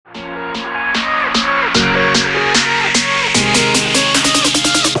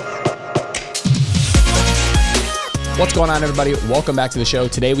What's going on, everybody? Welcome back to the show.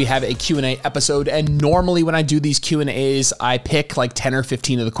 Today we have a Q&A episode, and normally when I do these Q&As, I pick like 10 or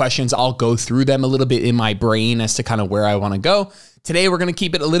 15 of the questions. I'll go through them a little bit in my brain as to kind of where I want to go. Today we're going to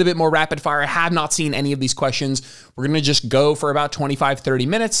keep it a little bit more rapid fire. I have not seen any of these questions. We're going to just go for about 25, 30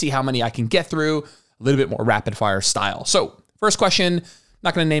 minutes, see how many I can get through, a little bit more rapid fire style. So first question,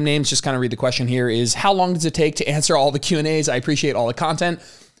 not going to name names, just kind of read the question here, is how long does it take to answer all the Q&As? I appreciate all the content.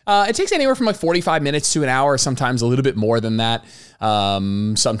 It takes anywhere from like 45 minutes to an hour, sometimes a little bit more than that,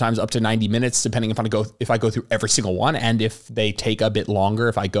 sometimes up to 90 minutes, depending if I go through every single one and if they take a bit longer,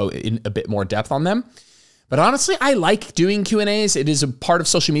 if I go in a bit more depth on them. But honestly, I like doing Q&As. It is a part of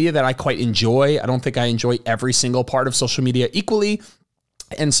social media that I quite enjoy. I don't think I enjoy every single part of social media equally.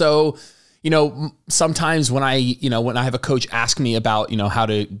 And so, sometimes when I have a coach ask me about, how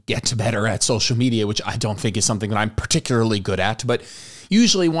to get better at social media, which I don't think is something that I'm particularly good at, but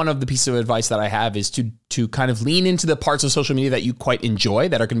usually one of the pieces of advice that I have is to kind of lean into the parts of social media that you quite enjoy,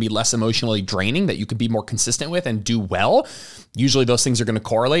 that are going to be less emotionally draining, that you can be more consistent with and do well. Usually those things are going to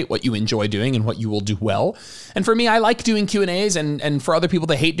correlate, what you enjoy doing and what you will do well. And for me, I like doing Q&As, and for other people,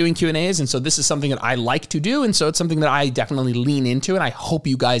 they hate doing Q&As. And so this is something that I like to do. And so it's something that I definitely lean into, and I hope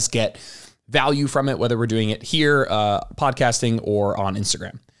you guys get value from it, whether we're doing it here, podcasting, or on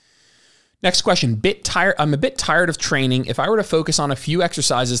Instagram. Next question, I'm a bit tired of training. If I were to focus on a few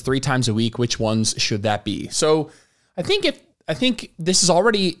exercises 3 times a week, which ones should that be? So I think this is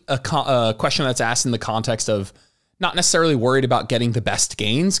already a question that's asked in the context of not necessarily worried about getting the best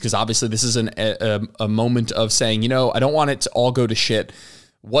gains, because obviously this is a moment of saying, I don't want it to all go to shit.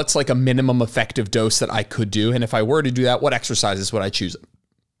 What's like a minimum effective dose that I could do? And if I were to do that, what exercises would I choose?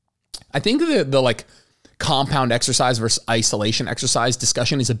 I think the like compound exercise versus isolation exercise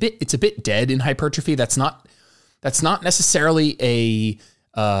discussion is a bit dead in hypertrophy. That's not necessarily a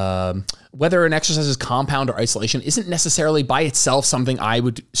whether an exercise is compound or isolation isn't necessarily by itself something I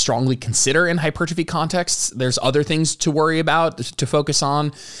would strongly consider in hypertrophy contexts. There's other things to worry about, to focus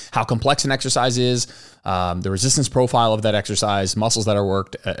on, how complex an exercise is, the resistance profile of that exercise, muscles that are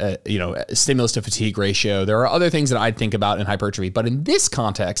worked, stimulus to fatigue ratio. There are other things that I'd think about in hypertrophy, but in this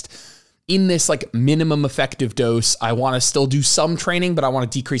context, in this like minimum effective dose, I want to still do some training, but I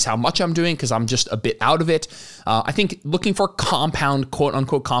want to decrease how much I'm doing because I'm just a bit out of it. I think looking for compound, quote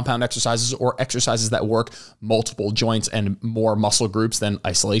unquote, compound exercises, or exercises that work multiple joints and more muscle groups than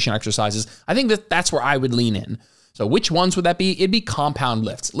isolation exercises, I think that's where I would lean in. So which ones would that be? It'd be compound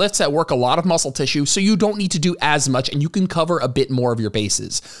lifts that work a lot of muscle tissue, so you don't need to do as much and you can cover a bit more of your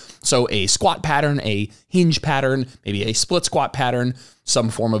bases. So a squat pattern, a hinge pattern, maybe a split squat pattern, some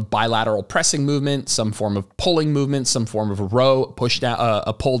form of bilateral pressing movement, some form of pulling movement, some form of a row, push down,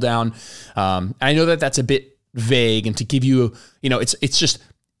 a pull down. I know that that's a bit vague, and to give you, it's just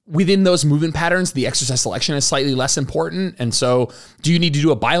within those movement patterns, the exercise selection is slightly less important. And so do you need to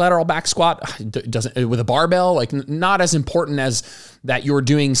do a bilateral back squat with a barbell? Like, not as important as that you're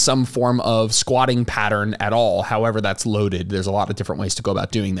doing some form of squatting pattern at all. However, that's loaded. There's a lot of different ways to go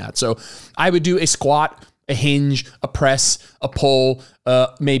about doing that. So I would do a squat, a hinge, a press, a pull,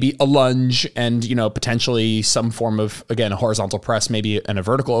 maybe a lunge, and potentially some form of, again, a horizontal press, maybe a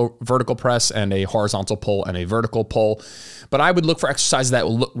vertical press, and a horizontal pull and a vertical pull. But I would look for exercises that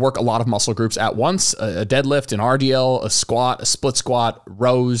will work a lot of muscle groups at once: a deadlift, an RDL, a squat, a split squat,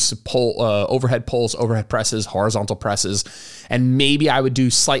 rows, pull, overhead pulls, overhead presses, horizontal presses, and maybe I would do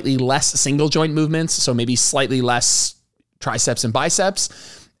slightly less single joint movements. So maybe slightly less triceps and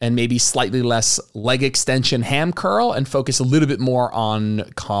biceps, and maybe slightly less leg extension ham curl, and focus a little bit more on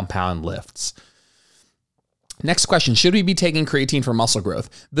compound lifts. Next question, should we be taking creatine for muscle growth?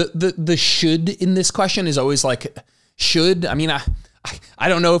 The should in this question is always like, should. I mean, I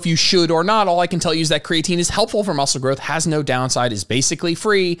don't know if you should or not. All I can tell you is that creatine is helpful for muscle growth, has no downside, is basically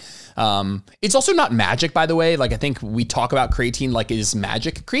free. It's also not magic, by the way. Like, I think we talk about creatine like it is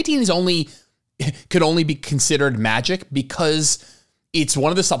magic. Creatine could only be considered magic because it's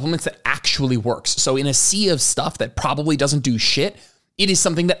one of the supplements that actually works. So in a sea of stuff that probably doesn't do shit, it is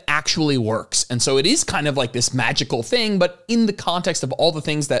something that actually works. And so it is kind of like this magical thing, but in the context of all the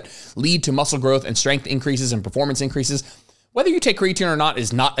things that lead to muscle growth and strength increases and performance increases, whether you take creatine or not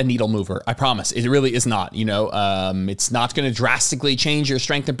is not a needle mover. I promise. It really is not. It's not going to drastically change your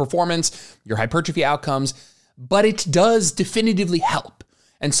strength and performance, your hypertrophy outcomes, but it does definitively help.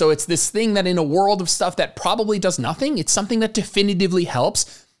 And so it's this thing that in a world of stuff that probably does nothing, it's something that definitively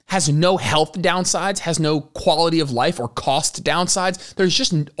helps, has no health downsides, has no quality of life or cost downsides. There's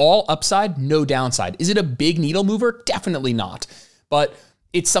just all upside, no downside. Is it a big needle mover? Definitely not. But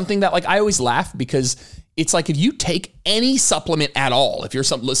it's something that, like, I always laugh because it's like if you take any supplement at all, if you're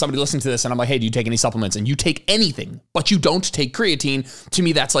somebody listening to this and I'm like, hey, do you take any supplements? And you take anything, but you don't take creatine, to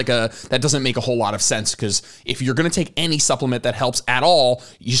me, that's that doesn't make a whole lot of sense, because if you're going to take any supplement that helps at all,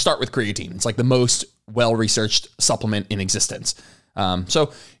 you start with creatine. It's like the most well-researched supplement in existence.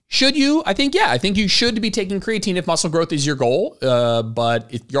 So should you? I think you should be taking creatine if muscle growth is your goal,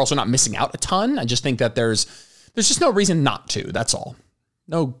 but you're also not missing out a ton. I just think that there's just no reason not to. That's all.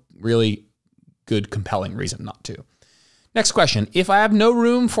 No really good, compelling reason not to. Next question. If I have no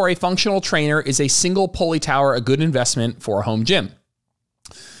room for a functional trainer, is a single pulley tower a good investment for a home gym?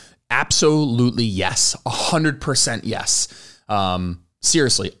 Absolutely yes. 100% yes.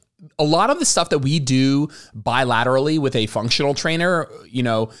 Seriously. A lot of the stuff that we do bilaterally with a functional trainer,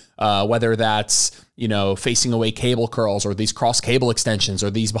 whether that's, facing away cable curls or these cross cable extensions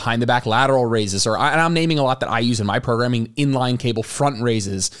or these behind the back lateral raises, and I'm naming a lot that I use in my programming, inline cable front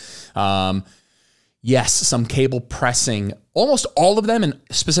raises. Yes, some cable pressing, almost all of them, and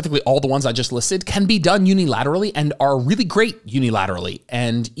specifically all the ones I just listed, can be done unilaterally and are really great unilaterally.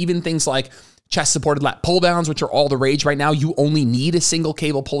 And even things like chest supported lat pull downs, which are all the rage right now, you only need a single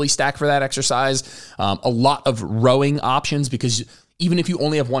cable pulley stack for that exercise. A lot of rowing options, because even if you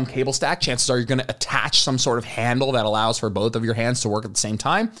only have one cable stack, chances are you're going to attach some sort of handle that allows for both of your hands to work at the same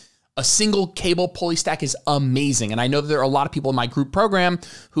time. A single cable pulley stack is amazing. And I know that there are a lot of people in my group program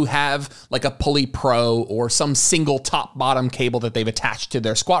who have like a Pulley Pro or some single top bottom cable that they've attached to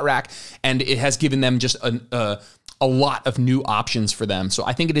their squat rack. And it has given them just a lot of new options for them. So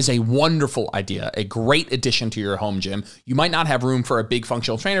I think it is a wonderful idea, a great addition to your home gym. You might not have room for a big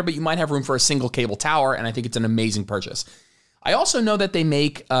functional trainer, but you might have room for a single cable tower. And I think it's an amazing purchase. I also know that they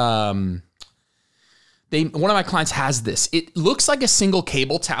make, one of my clients has this. It looks like a single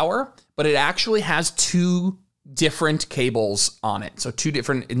cable tower, but it actually has two different cables on it. So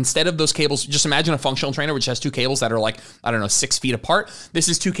instead of those cables, just imagine a functional trainer, which has two cables that are like, 6 feet apart. This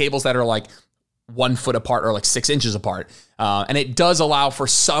is two cables that are like 1 foot apart or like 6 inches apart. And it does allow for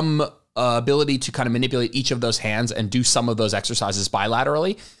some ability to kind of manipulate each of those hands and do some of those exercises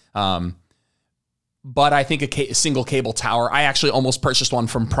bilaterally. But I think a single cable tower, I actually almost purchased one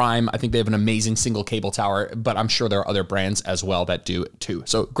from Prime. I think they have an amazing single cable tower, but I'm sure there are other brands as well that do it too.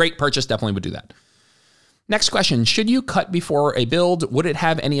 So great purchase, definitely would do that. Next question, should you cut before a build? Would it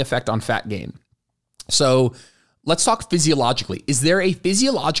have any effect on fat gain? So let's talk physiologically. Is there a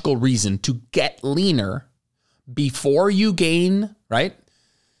physiological reason to get leaner before you gain, right?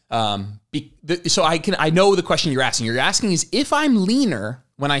 So I know the question you're asking. You're asking is, if I'm leaner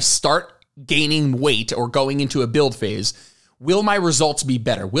when I start gaining weight or going into a build phase, will my results be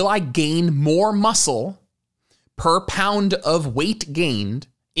better? Will I gain more muscle per pound of weight gained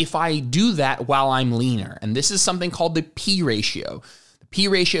if I do that while I'm leaner? And this is something called the P ratio. The P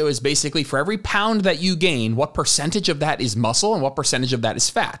ratio is basically for every pound that you gain, what percentage of that is muscle and what percentage of that is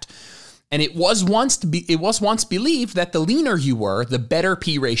fat. And it was once believed that the leaner you were, the better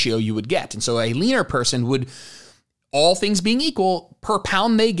P ratio you would get. And so a leaner person would, all things being equal, per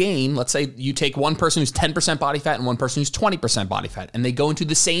pound they gain, let's say you take one person who's 10% body fat and one person who's 20% body fat, and they go into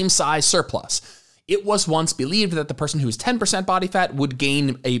the same size surplus. It was once believed that the person who's 10% body fat would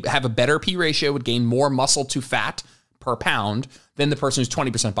have a better P ratio, would gain more muscle to fat per pound than the person who's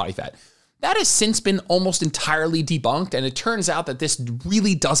 20% body fat. That has since been almost entirely debunked, and it turns out that this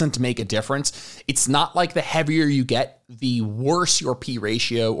really doesn't make a difference. It's not like the heavier you get, the worse your P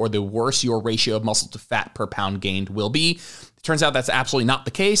ratio or the worse your ratio of muscle to fat per pound gained will be. It turns out that's absolutely not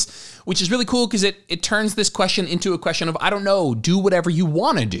the case, which is really cool because it turns this question into a question of, I don't know, do whatever you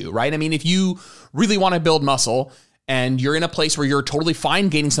want to do, right? I mean, if you really want to build muscle and you're in a place where you're totally fine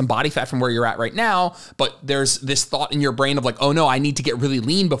gaining some body fat from where you're at right now, but there's this thought in your brain of like, oh no, I need to get really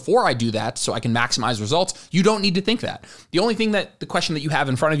lean before I do that so I can maximize results. You don't need to think that. The only thing the question that you have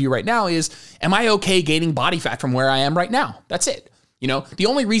in front of you right now is, am I okay gaining body fat from where I am right now? That's it. The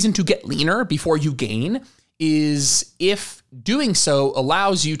only reason to get leaner before you gain is if doing so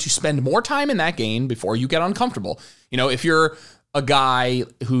allows you to spend more time in that gain before you get uncomfortable. If you're a guy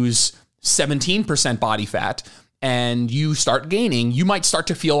who's 17% body fat, and you start gaining, you might start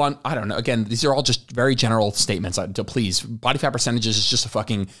to feel I don't know. Again, these are all just very general statements. Please, body fat percentages is just a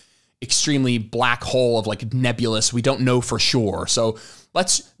fucking extremely black hole of like nebulous. We don't know for sure. So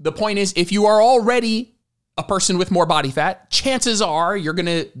the point is, if you are already a person with more body fat, chances are you're going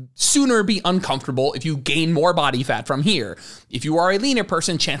to sooner be uncomfortable if you gain more body fat from here. If you are a leaner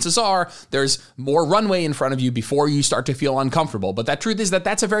person, chances are there's more runway in front of you before you start to feel uncomfortable. But that truth is that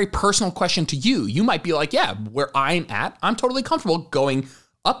that's a very personal question to you. You might be like, yeah, where I'm at, I'm totally comfortable going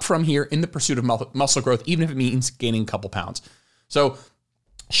up from here in the pursuit of muscle growth, even if it means gaining a couple pounds. So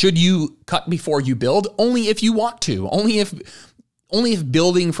Should you cut before you build? Only if you want to. Only if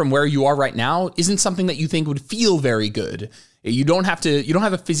building from where you are right now isn't something that you think would feel very good. You don't have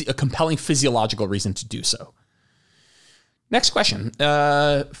a compelling physiological reason to do so. Next question.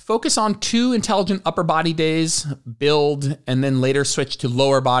 Focus on 2 intelligent upper body days, build, and then later switch to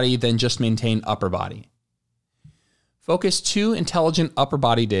lower body, then just maintain upper body. Focus 2 intelligent upper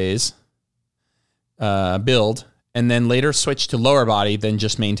body days, build, and then later switch to lower body, then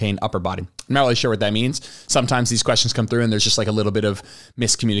just maintain upper body. I'm not really sure what that means. Sometimes these questions come through and there's just like a little bit of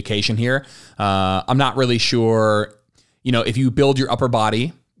miscommunication here. I'm not really sure, if you build your upper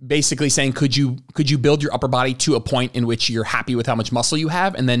body, basically saying, could you build your upper body to a point in which you're happy with how much muscle you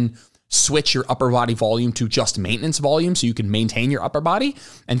have and then switch your upper body volume to just maintenance volume so you can maintain your upper body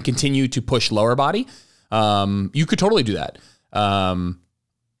and continue to push lower body? You could totally do that.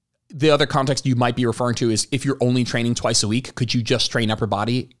 The other context you might be referring to is if you're only training twice a week, could you just train upper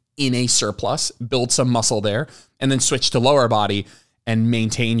body in a surplus, build some muscle there, and then switch to lower body and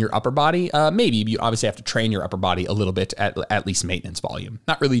maintain your upper body? Maybe you obviously have to train your upper body a little bit at least maintenance volume.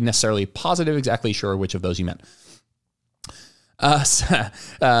 Not really necessarily positive, exactly sure which of those you meant.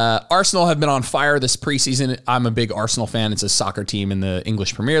 Arsenal have been on fire this preseason. I'm a big Arsenal fan. It's a soccer team in the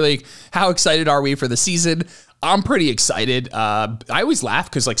English Premier League. How excited are we for the season? I'm pretty excited. I always laugh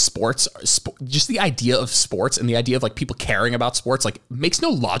because like sports, just the idea of sports and the idea of like people caring about sports, like makes no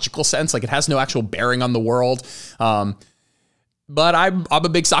logical sense. Like it has no actual bearing on the world. But I'm a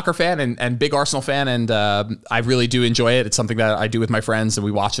big soccer fan and big Arsenal fan, and I really do enjoy it. It's something that I do with my friends, and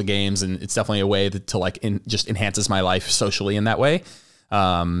we watch the games, and it's definitely a way to just enhances my life socially in that way.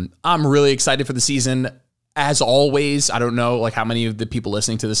 I'm really excited for the season. As always, I don't know like how many of the people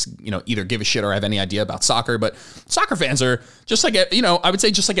listening to this, either give a shit or have any idea about soccer, but soccer fans are just like, I would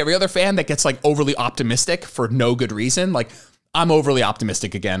say just like every other fan that gets like overly optimistic for no good reason. Like I'm overly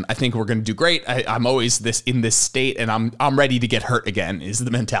optimistic again. I think we're going to do great. I'm always in this state, and I'm ready to get hurt again is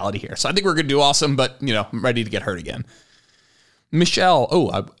the mentality here. So I think we're going to do awesome, but I'm ready to get hurt again.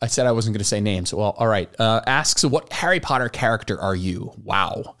 Michelle, I said I wasn't going to say names. Well, all right. Asks, what Harry Potter character are you?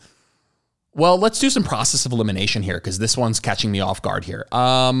 Wow. Well, let's do some process of elimination here because this one's catching me off guard here.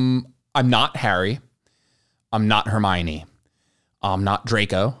 I'm not Harry. I'm not Hermione. I'm not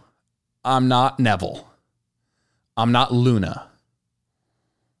Draco. I'm not Neville. I'm not Luna.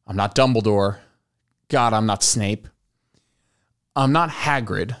 I'm not Dumbledore. God, I'm not Snape. I'm not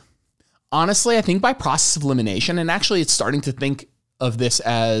Hagrid. Honestly, I think by process of elimination, and actually it's starting to think of this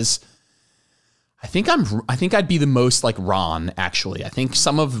as, I think I'd be the most like Ron, actually. I think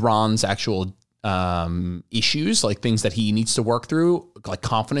some of Ron's actual issues, like things that he needs to work through, like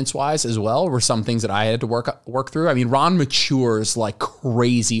confidence-wise as well, were some things that I had to work through. I mean, Ron matures like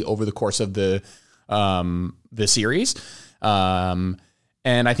crazy over the course of the series. And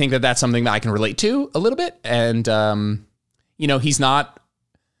I think that that's something that I can relate to a little bit. And, he's not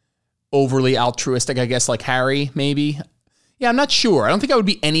overly altruistic, I guess, like Harry, maybe. Yeah, I'm not sure. I don't think I would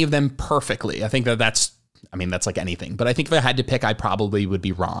be any of them perfectly. I think that's like anything. But I think if I had to pick, I probably would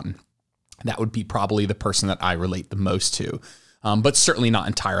be Ron. That would be probably the person that I relate the most to. But certainly not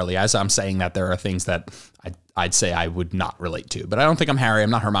entirely. As I'm saying that, there are things that I'd say I would not relate to. But I don't think I'm Harry. I'm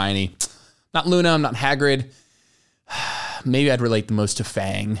not Hermione. Not Luna. I'm not Hagrid. Maybe I'd relate the most to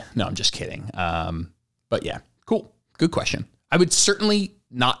Fang. No, I'm just kidding. But yeah, cool. Good question. I would certainly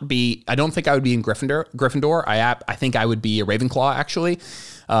not be, I don't think I would be in Gryffindor. I think I would be a Ravenclaw, actually.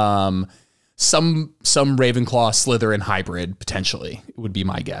 Some Ravenclaw Slytherin hybrid, potentially, would be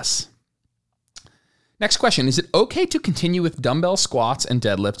my guess. Next question. Is it okay to continue with dumbbell squats and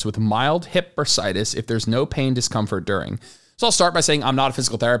deadlifts with mild hip bursitis if there's no pain discomfort during? So I'll start by saying I'm not a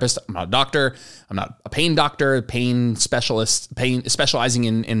physical therapist. I'm not a doctor. I'm not a pain doctor, pain specialist. Pain specializing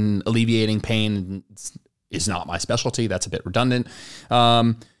in alleviating pain is not my specialty. That's a bit redundant.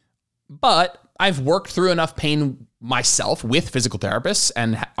 But I've worked through enough pain myself with physical therapists,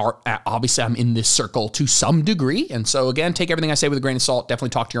 and obviously I'm in this circle to some degree. And so again, take everything I say with a grain of salt. Definitely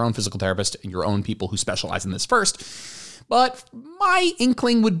talk to your own physical therapist and your own people who specialize in this first. But my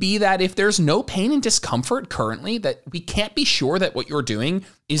inkling would be that if there's no pain and discomfort currently, that we can't be sure that what you're doing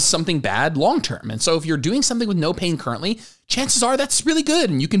is something bad long-term. And so if you're doing something with no pain currently, chances are that's really good.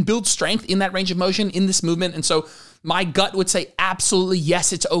 And you can build strength in that range of motion in this movement. And so my gut would say, absolutely,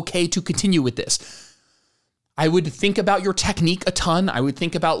 yes, it's okay to continue with this. I would think about your technique a ton. I would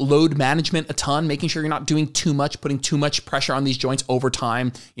think about load management a ton, making sure you're not doing too much, putting too much pressure on these joints over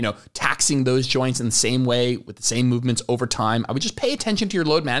time, taxing those joints in the same way with the same movements over time. I would just pay attention to your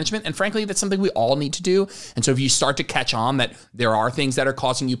load management. And frankly, that's something we all need to do. And so if you start to catch on that there are things that are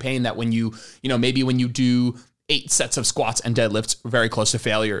causing you pain, that when maybe when you do 8 sets of squats and deadlifts very close to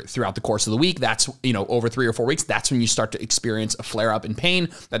failure throughout the course of the week, that's, over 3 or 4 weeks, that's when you start to experience a flare up in pain.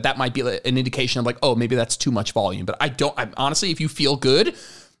 That might be an indication of like, oh, maybe that's too much volume. But I'm honestly, if you feel good,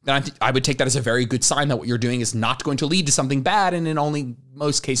 then I would take that as a very good sign that what you're doing is not going to lead to something bad. And in only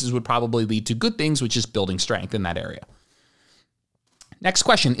most cases would probably lead to good things, which is building strength in that area. Next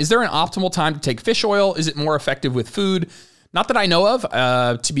question. Is there an optimal time to take fish oil? Is it more effective with food? Not that I know of.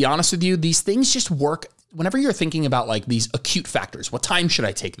 To be honest with you, these things just work whenever you're thinking about like these acute factors. What time should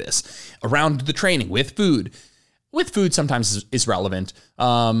I take this? Around the training, with food. With food sometimes is relevant.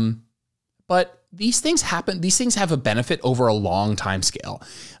 But these things happen. These things have a benefit over a long time scale.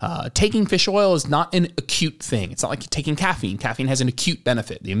 Taking fish oil is not an acute thing. It's not like taking caffeine. Caffeine has an acute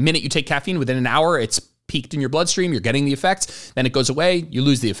benefit. The minute you take caffeine, within an hour, it's peaked in your bloodstream. You're getting the effects. Then it goes away. You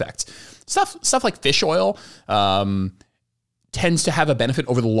lose the effects. Stuff like fish oil tends to have a benefit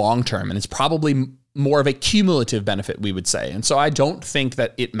over the long term, and it's probably more of a cumulative benefit, we would say. And so I don't think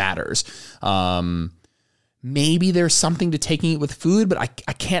that it matters. Maybe there's something to taking it with food, but I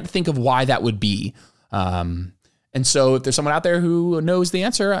can't think of why that would be. And so if there's someone out there who knows the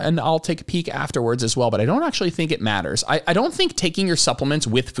answer, and I'll take a peek afterwards as well, but I don't actually think it matters. I don't think taking your supplements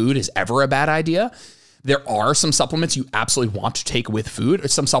with food is ever a bad idea. There are some supplements you absolutely want to take with food, or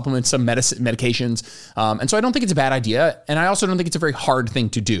some supplements, some medications. And so I don't think it's a bad idea. And I also don't think it's a very hard thing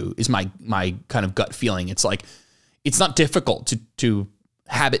to do, is my kind of gut feeling. It's like, it's not difficult to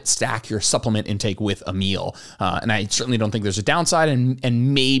habit stack your supplement intake with a meal. And I certainly don't think there's a downside,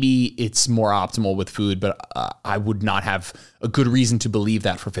 and maybe it's more optimal with food, but I would not have a good reason to believe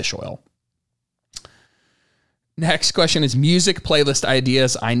that for fish oil. Next question is music playlist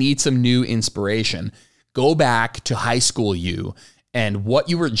ideas. I need some new inspiration. Go back to high school you and what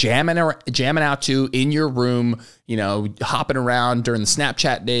you were jamming out to in your room, hopping around during the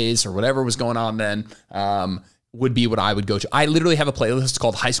Snapchat days or whatever was going on then, would be what I would go to. I literally have a playlist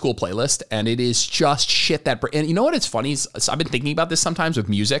called High School Playlist, and it is just shit and you know what? It's funny. I've been thinking about this sometimes with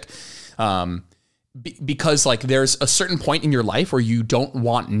music. Because like there's a certain point in your life where you don't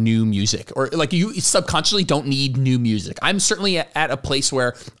want new music, or like you subconsciously don't need new music. I'm certainly at a place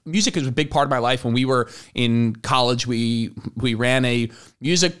where music is a big part of my life. When we were in college, we ran a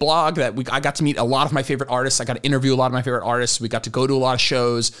music blog that I got to meet a lot of my favorite artists. I got to interview a lot of my favorite artists. We got to go to a lot of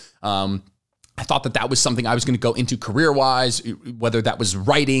shows. I thought that was something I was going to go into career-wise, whether that was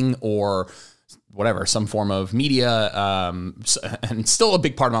writing or whatever, some form of media, and it's still a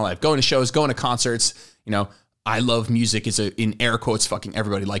big part of my life. Going to shows, going to concerts, I love music is in air quotes, fucking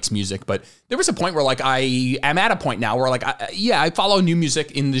everybody likes music. But there was a point where like, I am at a point now where like, I follow new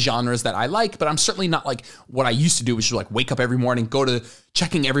music in the genres that I like, but I'm certainly not like what I used to do, which is like wake up every morning, go to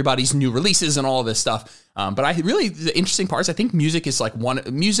checking everybody's new releases and all of this stuff. But the interesting part is I think music is like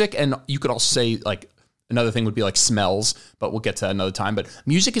music, and you could also say like another thing would be like smells, but we'll get to that another time. But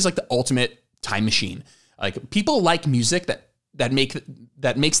music is like the ultimate time machine. Like people like music that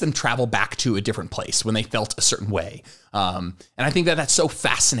makes them travel back to a different place when they felt a certain way. And I think that's so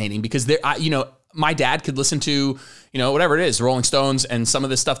fascinating because my dad could listen to, whatever it is, Rolling Stones and some of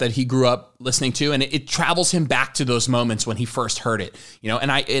the stuff that he grew up listening to, and it travels him back to those moments when he first heard it,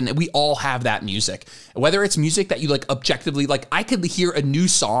 and we all have that music, whether it's music that you like objectively, like I could hear a new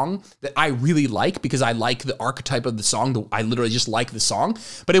song that I really like because I like the archetype of the song. I literally just like the song,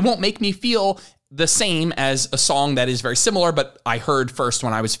 but it won't make me feel the same as a song that is very similar, but I heard first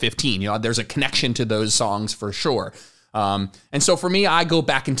when I was 15. There's a connection to those songs for sure. And so for me, I go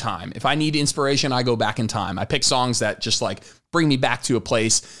back in time. If I need inspiration, I go back in time. I pick songs that just like bring me back to a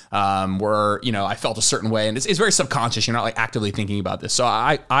place where, I felt a certain way. And it's very subconscious. You're not like actively thinking about this. So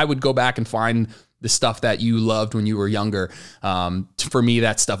I would go back and find the stuff that you loved when you were younger. For me,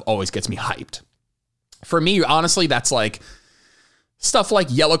 that stuff always gets me hyped. For me, honestly, that's like stuff like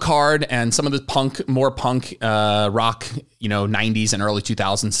Yellowcard and some of the more punk rock, 90s and early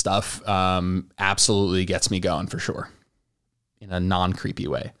 2000s stuff absolutely gets me going for sure in a non-creepy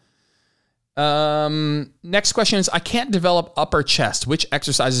way. Next question is, I can't develop upper chest. Which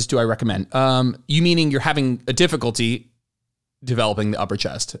exercises do I recommend? You meaning you're having a difficulty developing the upper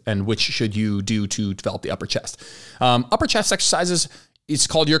chest, and which should you do to develop the upper chest? Upper chest exercises, it's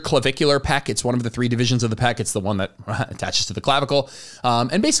called your clavicular pec. It's one of the 3 divisions of the pec. It's the one that attaches to the clavicle.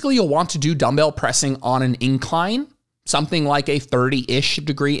 And basically you'll want to do dumbbell pressing on an incline, something like a 30-ish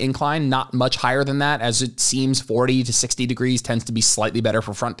degree incline, not much higher than that, as it seems 40 to 60 degrees tends to be slightly better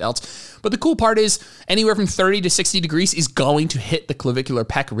for front delts. But the cool part is anywhere from 30 to 60 degrees is going to hit the clavicular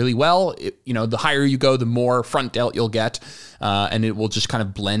pec really well. The higher you go, the more front delt you'll get, and it will just kind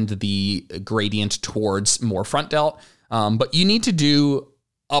of blend the gradient towards more front delt. But you need to do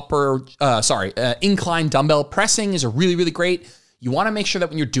incline dumbbell pressing is a really, really great. You want to make sure that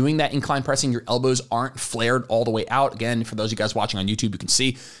when you're doing that incline pressing, your elbows aren't flared all the way out. Again, for those of you guys watching on YouTube, you can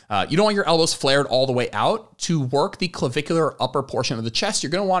see you don't want your elbows flared all the way out. To work the clavicular upper portion of the chest,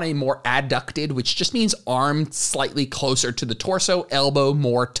 you're going to want a more adducted, which just means arm slightly closer to the torso, elbow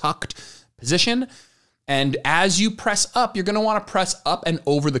more tucked position. And as you press up, you're going to want to press up and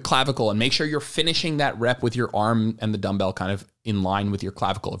over the clavicle and make sure you're finishing that rep with your arm and the dumbbell kind of in line with your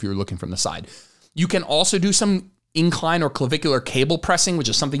clavicle if you're looking from the side. You can also do some incline or clavicular cable pressing, which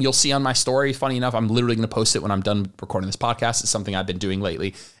is something you'll see on my story. Funny enough, I'm literally going to post it when I'm done recording this podcast. It's something I've been doing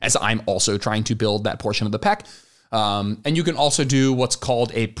lately as I'm also trying to build that portion of the pec. And you can also do what's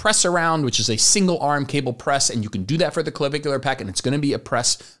called a press around, which is a single arm cable press. And you can do that for the clavicular pec, and it's going to be a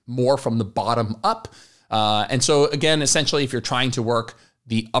press more from the bottom up. And so again, essentially, if you're trying to work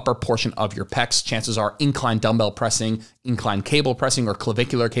the upper portion of your pecs, chances are incline dumbbell pressing, incline cable pressing, or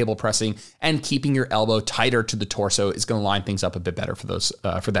clavicular cable pressing, and keeping your elbow tighter to the torso is going to line things up a bit better for those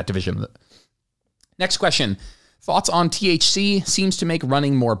for that division. Next question: thoughts on THC seems to make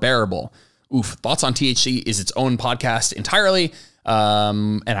running more bearable. Thoughts on THC is its own podcast entirely,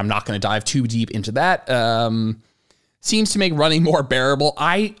 and I'm not going to dive too deep into that. Seems to make running more bearable.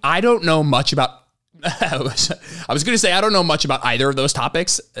 I don't know much about. I was going to say I don't know much about either of those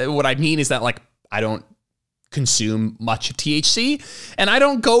topics. What I mean is that I don't consume much THC, and I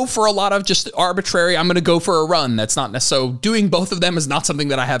don't go for a lot of just arbitrary, I'm going to go for a run. That's not necessarily, doing both of them is not something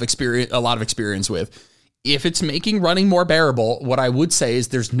that I have a lot of experience with. If it's making running more bearable, what I would say is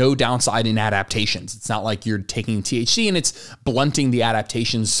there's no downside in adaptations. It's not like you're taking THC and it's blunting the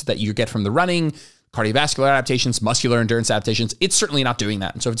adaptations that you get from the running, cardiovascular adaptations, muscular endurance adaptations. It's certainly not doing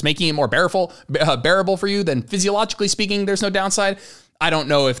that. And so if it's making it more bearable for you, then physiologically speaking, there's no downside. I don't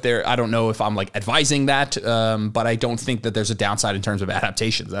know if I'm advising that, but I don't think that there's a downside in terms of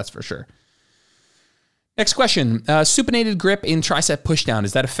adaptations. That's for sure. Next question, supinated grip in tricep pushdown.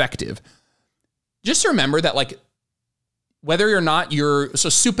 Is that effective? Just remember that whether or not so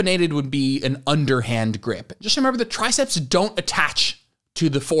supinated would be an underhand grip. Just remember the triceps don't attach to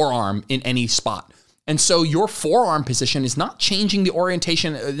the forearm in any spot. And so your forearm position is not changing the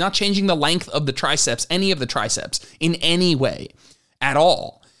orientation, not changing the length of the triceps, any of the triceps in any way at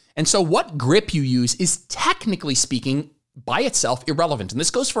all. And so what grip you use is technically speaking by itself irrelevant. And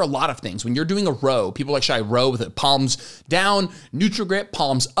this goes for a lot of things. When you're doing a row, people should I row with it palms down, neutral grip,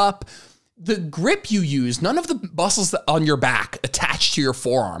 palms up. The grip you use, none of the muscles on your back attach to your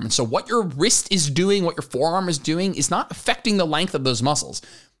forearm. And so what your wrist is doing, what your forearm is doing is not affecting the length of those muscles.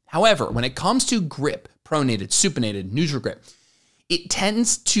 However, when it comes to grip, pronated, supinated, neutral grip, it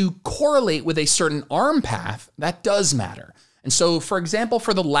tends to correlate with a certain arm path that does matter. And so, for example,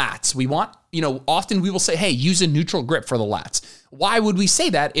 for the lats, we want, often we will say, hey, use a neutral grip for the lats. Why would we say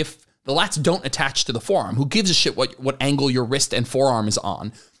that if the lats don't attach to the forearm? Who gives a shit what angle your wrist and forearm is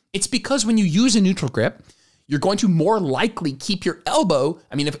on? It's because when you use a neutral grip, you're going to more likely keep your elbow.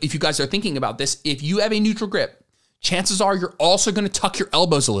 I mean, if you guys are thinking about this, if you have a neutral grip, chances are you're also going to tuck your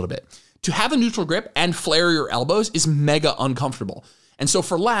elbows a little bit. To have a neutral grip and flare your elbows is mega uncomfortable. And so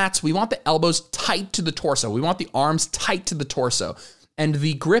for lats, we want the elbows tight to the torso. We want the arms tight to the torso. And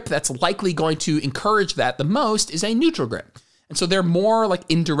the grip that's likely going to encourage that the most is a neutral grip. And so they're more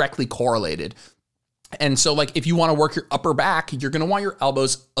indirectly correlated. And so if you want to work your upper back, you're going to want your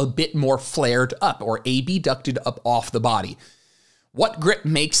elbows a bit more flared up or abducted up off the body. What grip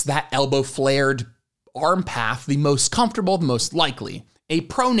makes that elbow flared arm path the most comfortable, the most likely? A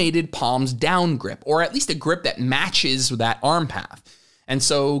pronated palms down grip, or at least a grip that matches that arm path. And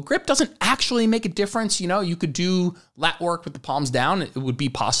so grip doesn't actually make a difference. You could do lat work with the palms down. It would be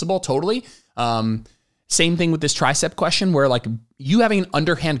possible, totally. Same thing with this tricep question where you having an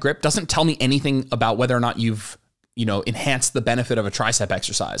underhand grip doesn't tell me anything about whether or not you've, enhanced the benefit of a tricep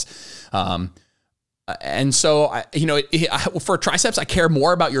exercise. And so, for triceps, I care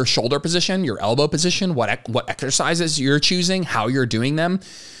more about your shoulder position, your elbow position, what exercises you're choosing, how you're doing them.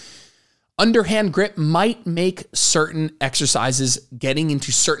 Underhand grip might make certain exercises getting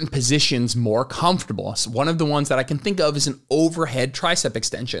into certain positions more comfortable. So one of the ones that I can think of is an overhead tricep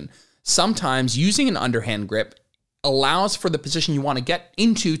extension. Sometimes using an underhand grip allows for the position you want to get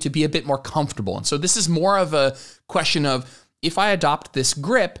into to be a bit more comfortable. And so this is more of a question of, if I adopt this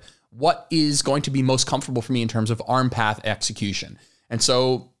grip, what is going to be most comfortable for me in terms of arm path execution? And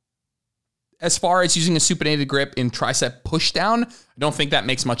so as far as using a supinated grip in tricep push down, I don't think that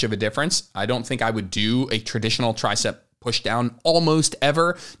makes much of a difference. I don't think I would do a traditional tricep push down almost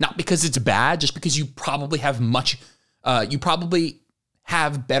ever, not because it's bad, just because you probably have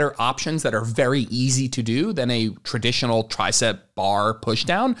have better options that are very easy to do than a traditional tricep bar push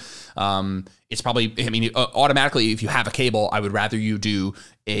down. It's probably, automatically, if you have a cable, I would rather you do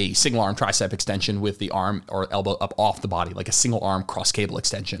a single arm tricep extension with the arm or elbow up off the body, like a single arm cross cable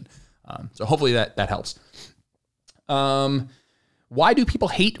extension. So hopefully that helps. Why do people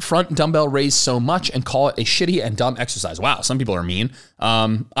hate front dumbbell raise so much and call it a shitty and dumb exercise? Wow, some people are mean.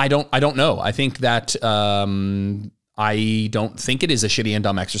 I don't know. I think that I don't think it is a shitty and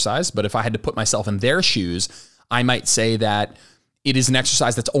dumb exercise, but if I had to put myself in their shoes, I might say that it is an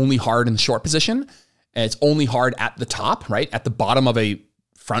exercise that's only hard in the short position. And it's only hard at the top, right? At the bottom of a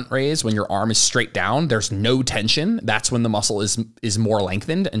front raise, when your arm is straight down, there's no tension. That's when the muscle is more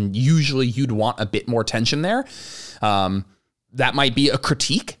lengthened, and usually you'd want a bit more tension there. That might be a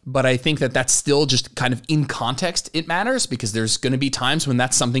critique, but I think that that's still just kind of in context. It matters because there's going to be times when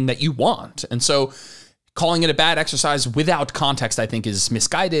that's something that you want. And so calling it a bad exercise without context, I think, is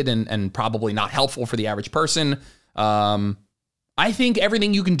misguided and probably not helpful for the average person. I think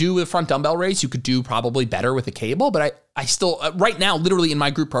everything you can do with a front dumbbell raise, you could do probably better with a cable, but I still, right now, literally in my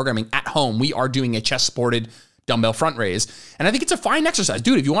group programming at home, we are doing a chest supported dumbbell front raise. And I think it's a fine exercise.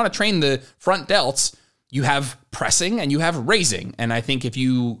 Dude, if you want to train the front delts, you have pressing and you have raising. And I think if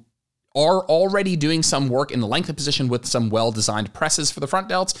you are already doing some work in the lengthened position with some well-designed presses for the front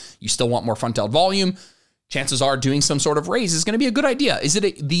delts, you still want more front delt volume, chances are doing some sort of raise is going to be a good idea. Is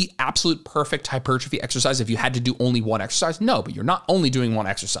it the absolute perfect hypertrophy exercise if you had to do only one exercise? No, but you're not only doing one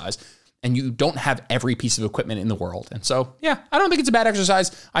exercise and you don't have every piece of equipment in the world. And so, yeah, I don't think it's a bad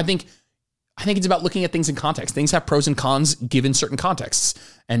exercise. I think it's about looking at things in context. Things have pros and cons given certain contexts,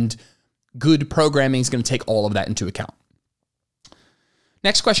 and good programming is going to take all of that into account.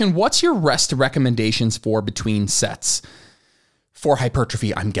 Next question, what's your rest recommendations for between sets? For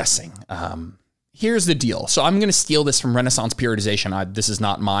hypertrophy, I'm guessing. Here's the deal. So I'm going to steal this from Renaissance Periodization. This is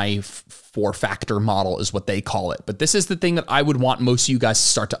not my four-factor model is what they call it, but this is the thing that I would want most of you guys to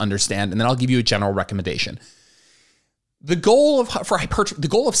start to understand, and then I'll give you a general recommendation. The goal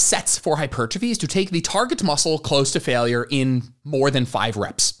of sets for hypertrophy is to take the target muscle close to failure in more than 5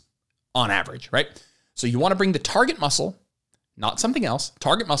 reps on average, right? So you want to bring the target muscle, not something else,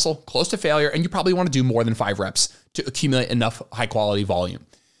 target muscle close to failure, and you probably want to do more than 5 reps to accumulate enough high quality volume.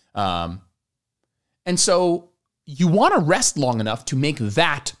 And so you want to rest long enough to make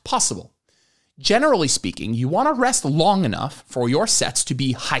that possible. Generally speaking, you want to rest long enough for your sets to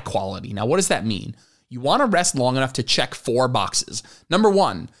be high quality. Now, what does that mean? You want to rest long enough to check 4 boxes. Number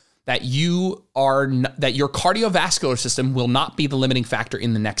 1, that your cardiovascular system will not be the limiting factor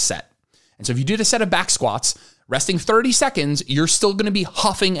in the next set. And so if you did a set of back squats, resting 30 seconds, you're still going to be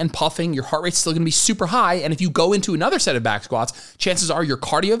huffing and puffing. Your heart rate's still going to be super high. And if you go into another set of back squats, chances are your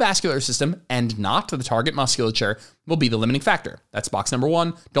cardiovascular system and not the target musculature will be the limiting factor. That's box number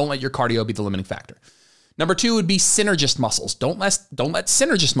 1. Don't let your cardio be the limiting factor. Number 2 would be synergist muscles. Don't let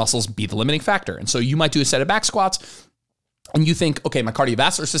synergist muscles be the limiting factor. And so you might do a set of back squats and you think, okay, my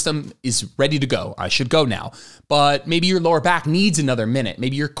cardiovascular system is ready to go. I should go now. But maybe your lower back needs another minute.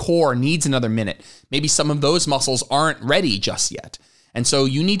 Maybe your core needs another minute. Maybe some of those muscles aren't ready just yet. And so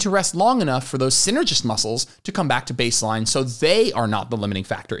you need to rest long enough for those synergist muscles to come back to baseline so they are not the limiting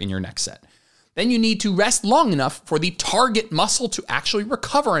factor in your next set. Then you need to rest long enough for the target muscle to actually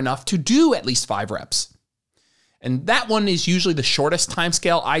recover enough to do at least 5 reps. And that one is usually the shortest time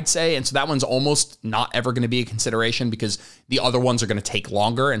scale, I'd say. And so that one's almost not ever going to be a consideration because the other ones are going to take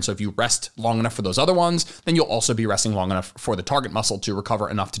longer. And so if you rest long enough for those other ones, then you'll also be resting long enough for the target muscle to recover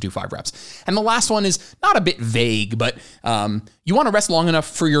enough to do 5 reps. And the last one is not a bit vague, but you want to rest long enough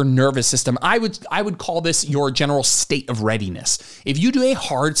for your nervous system. I would call this your general state of readiness. If you do a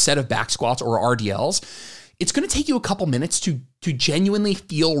hard set of back squats or RDLs, it's going to take you a couple minutes to genuinely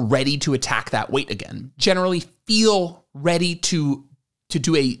feel ready to attack that weight again. Generally feel ready to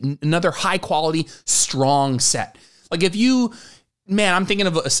do another high quality, strong set. Like I'm thinking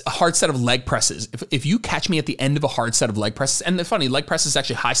of a hard set of leg presses. If you catch me at the end of a hard set of leg presses, and the funny, leg press is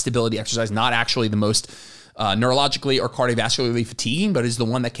actually high stability exercise, not actually the most neurologically or cardiovascularly fatiguing, but is the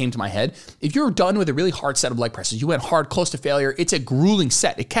one that came to my head. If you're done with a really hard set of leg presses, you went hard, close to failure, it's a grueling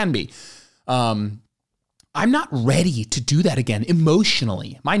set. It can be. I'm not ready to do that again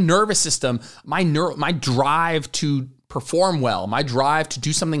emotionally. My nervous system, my drive to perform well, my drive to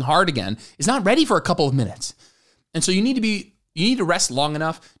do something hard again is not ready for a couple of minutes. And so you need to rest long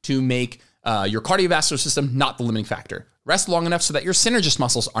enough to make your cardiovascular system not the limiting factor. Rest long enough so that your synergist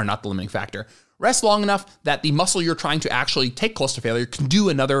muscles are not the limiting factor. Rest long enough that the muscle you're trying to actually take close to failure can do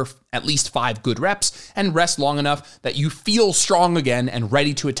another at least 5 good reps, and rest long enough that you feel strong again and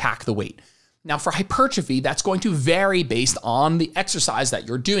ready to attack the weight. Now for hypertrophy, that's going to vary based on the exercise that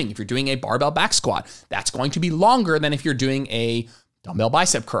you're doing. If you're doing a barbell back squat, that's going to be longer than if you're doing a dumbbell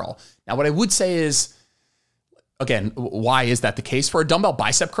bicep curl. Now what I would say is, again, why is that the case? For a dumbbell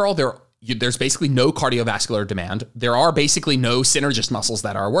bicep curl, there's basically no cardiovascular demand. There are basically no synergist muscles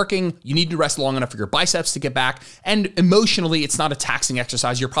that are working. You need to rest long enough for your biceps to get back. And emotionally, it's not a taxing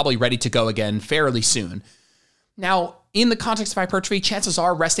exercise. You're probably ready to go again fairly soon. Now, in the context of hypertrophy, chances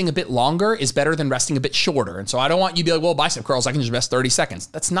are resting a bit longer is better than resting a bit shorter. And so I don't want you to be like, well, bicep curls, I can just rest 30 seconds.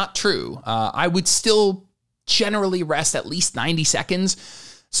 That's not true. I would still generally rest at least 90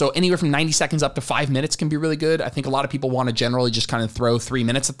 seconds. So anywhere from 90 seconds up to 5 minutes can be really good. I think a lot of people want to generally just kind of throw 3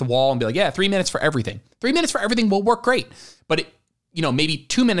 minutes at the wall and be like, yeah, 3 minutes for everything. 3 minutes for everything will work great. But maybe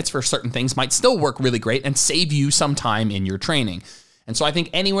 2 minutes for certain things might still work really great and save you some time in your training. And so I think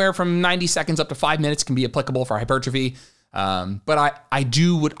anywhere from 90 seconds up to 5 minutes can be applicable for hypertrophy. But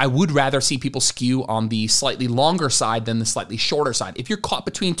I would rather see people skew on the slightly longer side than the slightly shorter side. If you're caught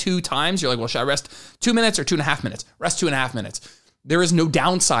between two times, you're like, well, should I rest 2 minutes or 2.5 minutes? Rest 2.5 minutes. There is no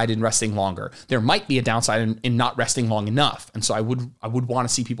downside in resting longer. There might be a downside in not resting long enough. And so I would want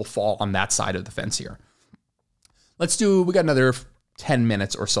to see people fall on that side of the fence here. We got another 10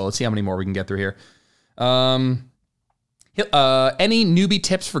 minutes or so. Let's see how many more we can get through here. Any newbie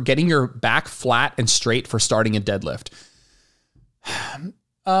tips for getting your back flat and straight for starting a deadlift?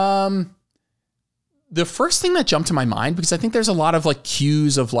 The first thing that jumped to my mind, because I think there's a lot of like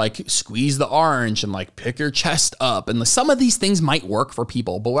cues of like squeeze the orange and like pick your chest up, and some of these things might work for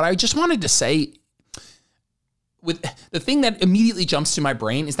people. But what I just wanted to say, with the thing that immediately jumps to my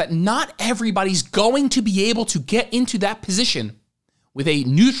brain, is that not everybody's going to be able to get into that position with a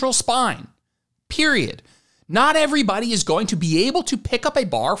neutral spine, period. Not everybody is going to be able to pick up a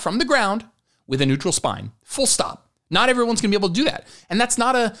bar from the ground with a neutral spine, full stop. Not everyone's going to be able to do that. And that's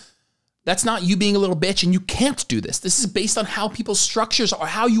not you being a little bitch and you can't do this. This is based on how people's structures are,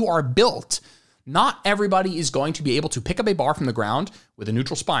 how you are built. Not everybody is going to be able to pick up a bar from the ground with a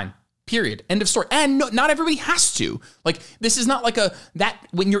neutral spine. Period. End of story. And no, not everybody has to. Like, this is not like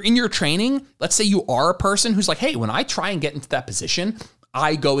when you're in your training, let's say you are a person who's like, hey, when I try and get into that position,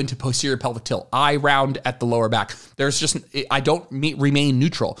 I go into posterior pelvic tilt. I round at the lower back. I don't remain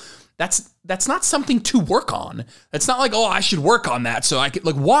neutral. That's not something to work on. It's not like, oh, I should work on that so I could,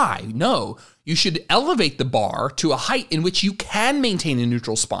 like, why? No, you should elevate the bar to a height in which you can maintain a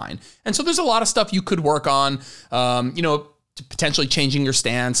neutral spine. And so there's a lot of stuff you could work on, to potentially changing your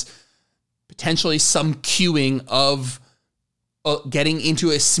stance, potentially some cueing of getting into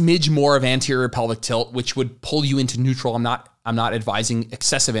a smidge more of anterior pelvic tilt, which would pull you into neutral. I'm not advising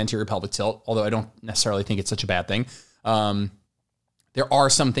excessive anterior pelvic tilt, although I don't necessarily think it's such a bad thing. There are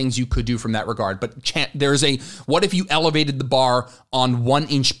some things you could do from that regard, but what if you elevated the bar on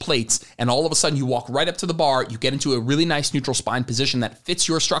 1-inch plates and all of a sudden you walk right up to the bar, you get into a really nice neutral spine position that fits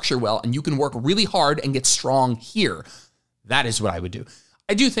your structure well, and you can work really hard and get strong here. That is what I would do.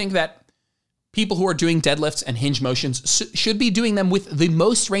 I do think that people who are doing deadlifts and hinge motions should be doing them with the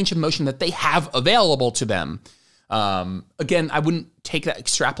most range of motion that they have available to them. Again, I wouldn't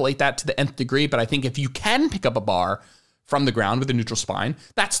extrapolate that to the nth degree, but I think if you can pick up a bar from the ground with a neutral spine,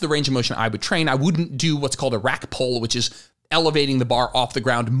 that's the range of motion I would train. I wouldn't do what's called a rack pull, which is elevating the bar off the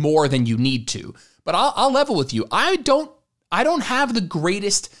ground more than you need to. But I'll level with you. I don't have the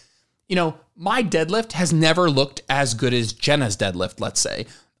greatest, my deadlift has never looked as good as Jenna's deadlift, let's say.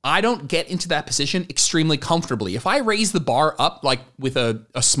 I don't get into that position extremely comfortably. If I raise the bar up like with a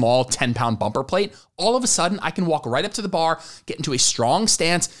small 10-pound bumper plate, all of a sudden I can walk right up to the bar, get into a strong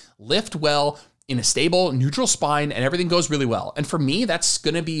stance, lift well, in a stable, neutral spine, and everything goes really well. And for me, that's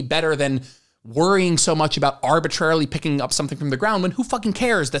going to be better than worrying so much about arbitrarily picking up something from the ground when who fucking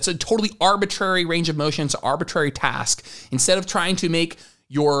cares? That's a totally arbitrary range of motion. It's an arbitrary task. Instead of trying to make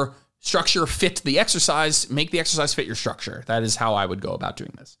your structure fit the exercise, make the exercise fit your structure. That is how I would go about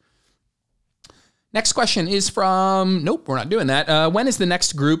doing this. Next question is from, nope, we're not doing that. When is the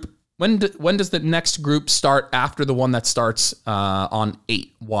next group? When does the next group start after the one that starts on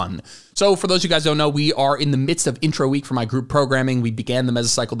 8/1? So for those of you guys who don't know, we are in the midst of intro week for my group programming. We began the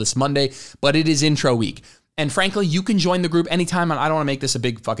Mesocycle this Monday, but it is intro week. And frankly, you can join the group anytime. And I don't want to make this a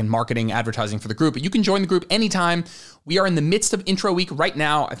big fucking marketing advertising for the group, but you can join the group anytime. We are in the midst of intro week right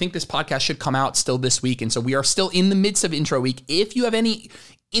now. I think this podcast should come out still this week. And so we are still in the midst of intro week. If you have any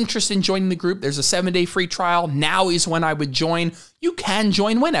interest in joining the group, there's a 7-day free trial. Now is when I would join. You can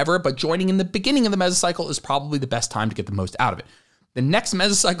join whenever, but joining in the beginning of the Mesocycle is probably the best time to get the most out of it. The next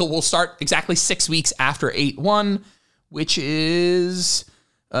Mesocycle will start exactly 6 weeks after 8/1, which is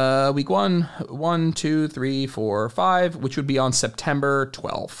week 1, 2, 3, 4, 5, which would be on September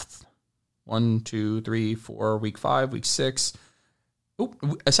 12th. 1, 2, 3, 4, week 5, week 6.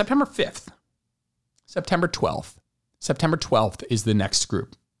 September 5th, September 12th. September 12th is the next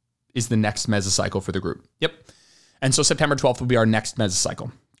group, is the next mesocycle for the group. Yep. And so September 12th will be our next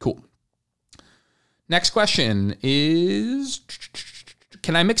mesocycle. Cool. Next question is,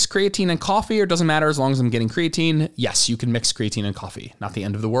 can I mix creatine and coffee, or doesn't matter as long as I'm getting creatine? Yes, you can mix creatine and coffee. Not the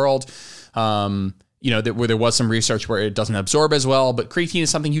end of the world. Where there was some research where it doesn't absorb as well, but creatine is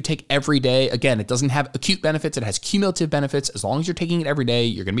something you take every day. Again, it doesn't have acute benefits. It has cumulative benefits. As long as you're taking it every day,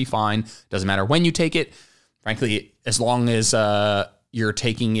 you're going to be fine. Doesn't matter when you take it. Frankly, as long as you're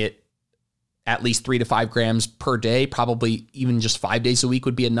taking it at least 3 to 5 grams per day, probably even just 5 days a week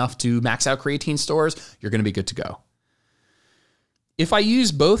would be enough to max out creatine stores. You're going to be good to go. If I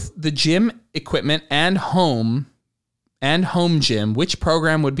use both the gym equipment and home gym, which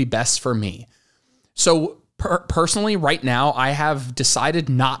program would be best for me? So personally, right now, I have decided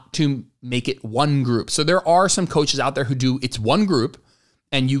not to make it one group. So there are some coaches out there who do it's one group,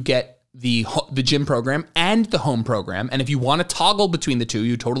 and you get the gym program and the home program. And if you want to toggle between the two,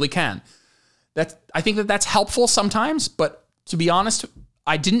 you totally can. I think that's helpful sometimes, but to be honest,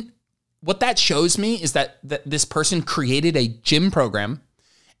 what that shows me is that this person created a gym program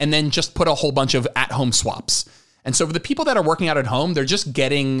and then just put a whole bunch of at-home swaps. And so for the people that are working out at home, they're just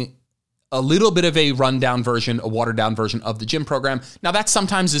getting a little bit of a rundown version, a watered down version of the gym program. Now that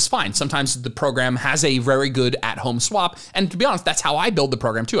sometimes is fine. Sometimes the program has a very good at-home swap. And to be honest, that's how I build the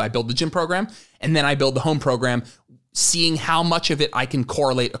program too. I build the gym program and then I build the home program, seeing how much of it I can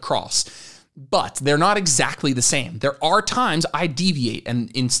correlate across. But they're not exactly the same. There are times I deviate, and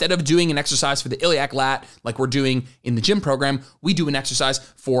instead of doing an exercise for the iliac lat like we're doing in the gym program, we do an exercise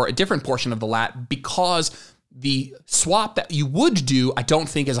for a different portion of the lat, because the swap that you would do, I don't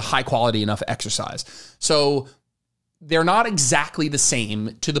think is a high quality enough exercise. So they're not exactly the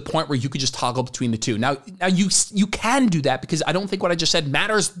same to the point where you could just toggle between the two. Now you can do that, because I don't think what I just said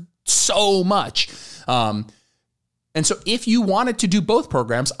matters so much. And so if you wanted to do both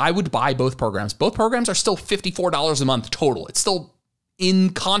programs, I would buy both programs. Both programs are still $54 a month total. It's still, in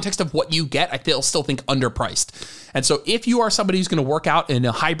context of what you get, I still think underpriced. And so if you are somebody who's going to work out in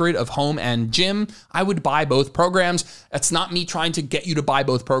a hybrid of home and gym, I would buy both programs. That's not me trying to get you to buy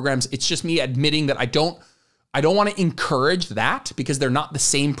both programs. It's just me admitting that I don't want to encourage that, because they're not the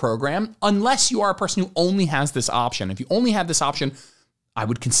same program, unless you are a person who only has this option. If you only have this option, I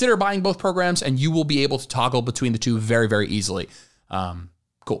would consider buying both programs, and you will be able to toggle between the two very, very easily.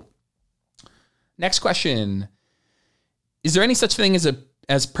 Cool. Next question. Is there any such thing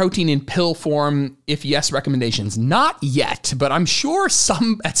as protein in pill form? If yes, recommendations? Not yet, but I'm sure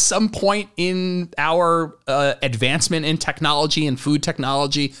at some point in our advancement in technology and food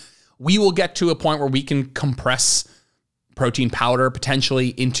technology, we will get to a point where we can compress protein powder potentially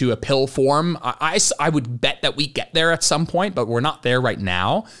into a pill form. I would bet that we get there at some point, but we're not there right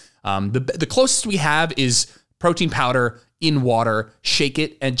now. The closest we have is protein powder in water, shake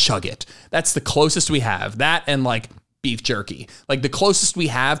it and chug it. That's the closest we have. That and like beef jerky, like the closest we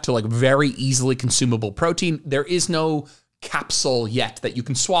have to like very easily consumable protein. There is no capsule yet that you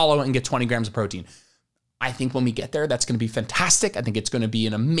can swallow and get 20 grams of protein. I think when we get there, that's going to be fantastic. I think it's going to be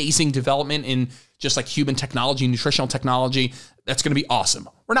an amazing development in just like human technology, nutritional technology. That's going to be awesome.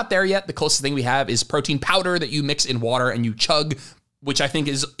 We're not there yet. The closest thing we have is protein powder that you mix in water and you chug, which I think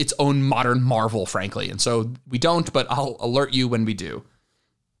is its own modern marvel, frankly. And so we don't, but I'll alert you when we do.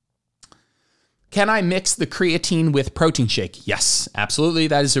 Can I mix the creatine with protein shake? Yes, absolutely.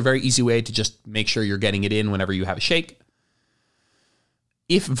 That is a very easy way to just make sure you're getting it in whenever you have a shake.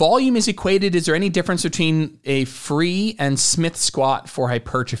 If volume is equated, is there any difference between a free and Smith squat for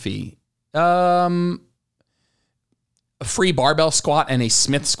hypertrophy? A free barbell squat and a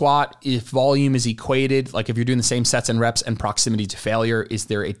Smith squat, if volume is equated, like if you're doing the same sets and reps and proximity to failure, is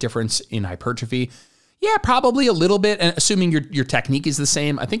there a difference in hypertrophy? Yeah, probably a little bit. And assuming your technique is the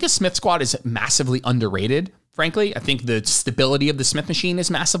same, I think a Smith squat is massively underrated. Frankly, I think the stability of the Smith machine is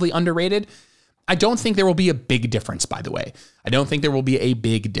massively underrated. I don't think there will be a big difference, by the way. I don't think there will be a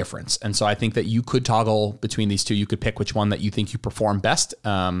big difference. And so I think that you could toggle between these two. You could pick which one that you think you perform best.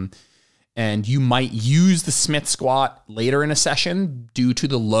 And you might use the Smith squat later in a session due to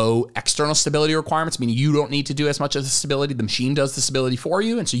the low external stability requirements, meaning you don't need to do as much of the stability. The machine does the stability for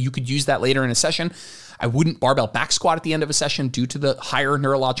you. And so you could use that later in a session. I wouldn't barbell back squat at the end of a session due to the higher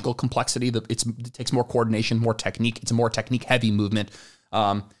neurological complexity. It takes more coordination, more technique. It's a more technique heavy movement.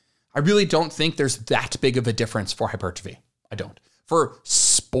 I really don't think there's that big of a difference for hypertrophy. I don't. For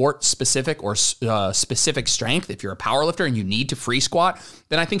sport specific or specific strength, if you're a powerlifter and you need to free squat,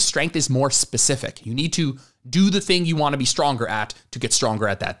 then I think strength is more specific. You need to do the thing you want to be stronger at to get stronger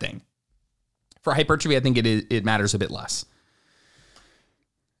at that thing. For hypertrophy, I think it matters a bit less.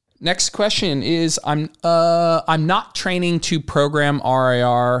 Next question is, I'm not training to program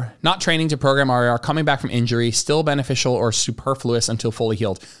RIR, coming back from injury, still beneficial or superfluous until fully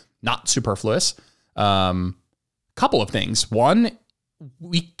healed? Not superfluous. Couple of things. One,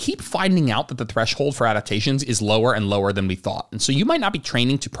 we keep finding out that the threshold for adaptations is lower and lower than we thought. And so you might not be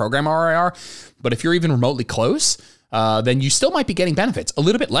training to program RIR, but if you're even remotely close, then you still might be getting benefits. A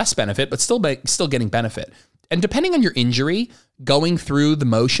little bit less benefit, but still getting benefit. And depending on your injury, going through the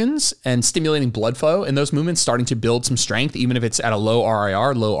motions and stimulating blood flow in those movements, starting to build some strength, even if it's at a low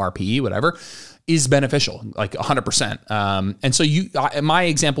RIR, low RPE, whatever, is beneficial, like 100%. And so my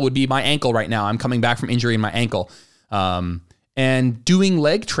example would be my ankle right now. I'm coming back from injury in my ankle. And doing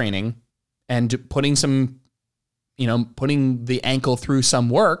leg training and putting the ankle through some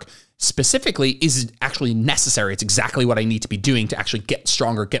work specifically is actually necessary. It's exactly what I need to be doing to actually get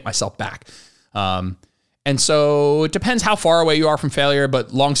stronger, get myself back. And so it depends how far away you are from failure,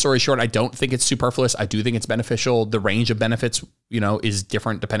 but long story short, I don't think it's superfluous. I do think it's beneficial. The range of benefits, is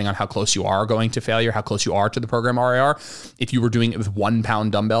different depending on how close you are going to failure, how close you are to the program RIR. If you were doing it with 1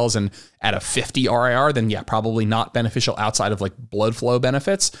 pound dumbbells and at a 50 RIR, then yeah, probably not beneficial outside of like blood flow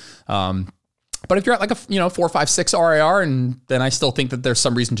benefits. But if you're at like a 4, 5, 6 RIR, and then I still think that there's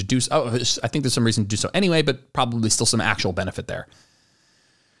some reason to do so. I think there's some reason to do so anyway, but probably still some actual benefit there.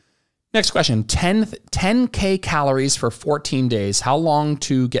 Next question, 10K calories for 14 days. How long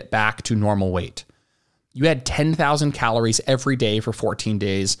to get back to normal weight? You had 10,000 calories every day for 14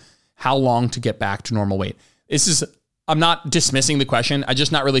 days. How long to get back to normal weight? I'm not dismissing the question. I'm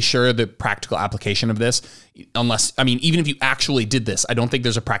just not really sure the practical application of this. Even if you actually did this, I don't think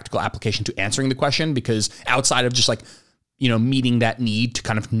there's a practical application to answering the question, because outside of just meeting that need to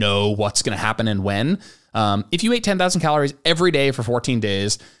kind of know what's going to happen and when, if you ate 10,000 calories every day for 14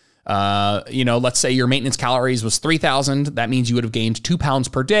 days, let's say your maintenance calories was 3,000. That means you would have gained 2 pounds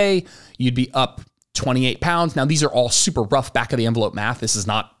per day. You'd be up 28 pounds. Now, these are all super rough back of the envelope math. It's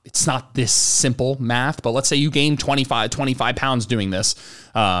not this simple math, but let's say you gain 25 pounds doing this,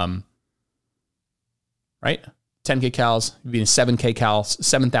 right? 10K calories, you'd be in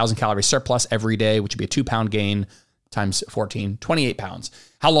 7,000 calorie surplus every day, which would be a 2 pound gain times 14, 28 pounds.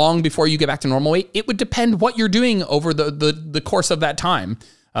 How long before you get back to normal weight? It would depend what you're doing over the course of that time.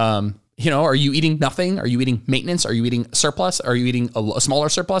 Are you eating nothing? Are you eating maintenance? Are you eating surplus? Are you eating a smaller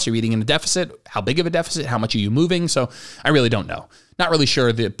surplus? Are you eating in a deficit? How big of a deficit? How much are you moving? So I really don't know. Not really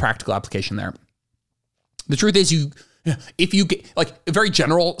sure the practical application there. The truth is if you get, like, a very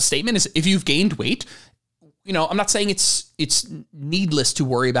general statement is, if you've gained weight, I'm not saying it's needless to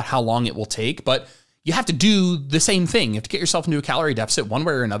worry about how long it will take, but you have to do the same thing. You have to get yourself into a calorie deficit one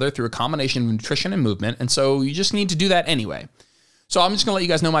way or another through a combination of nutrition and movement. And so you just need to do that anyway. So I'm just going to let you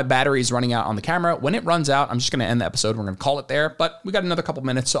guys know my battery is running out on the camera. When it runs out, I'm just going to end the episode. We're going to call it there, but we got another couple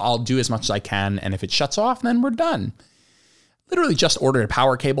minutes, so I'll do as much as I can. And if it shuts off, then we're done. Literally just ordered a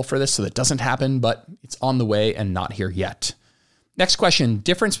power cable for this, so that doesn't happen, but it's on the way and not here yet. Next question,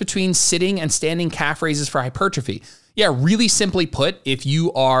 difference between sitting and standing calf raises for hypertrophy. Yeah, really simply put, if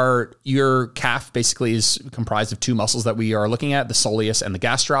your calf basically is comprised of 2 muscles that we are looking at, the soleus and the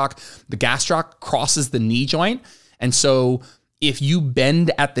gastroc. The gastroc crosses the knee joint. And so if you bend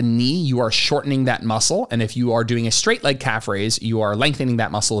at the knee, you are shortening that muscle. And if you are doing a straight leg calf raise, you are lengthening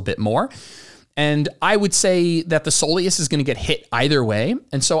that muscle a bit more. And I would say that the soleus is going to get hit either way.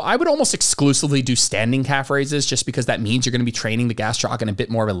 And so I would almost exclusively do standing calf raises, just because that means you're going to be training the gastroc in a bit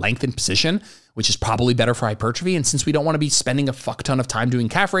more of a lengthened position, which is probably better for hypertrophy. And since we don't want to be spending a fuck ton of time doing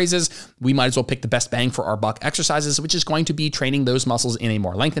calf raises, we might as well pick the best bang for our buck exercises, which is going to be training those muscles in a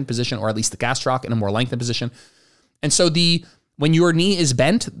more lengthened position, or at least the gastroc in a more lengthened position. And so when your knee is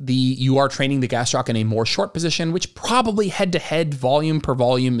bent, you are training the gastroc in a more short position, which probably head-to-head, volume per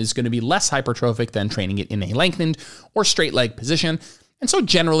volume, is going to be less hypertrophic than training it in a lengthened or straight leg position. And so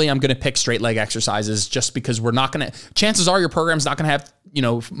generally, I'm going to pick straight leg exercises, just because chances are your program's not going to have,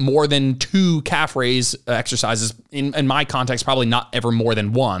 more than 2 calf raise exercises. In my context, probably not ever more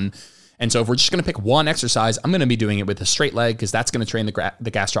than 1. And so if we're just going to pick one exercise, I'm going to be doing it with a straight leg, because that's going to train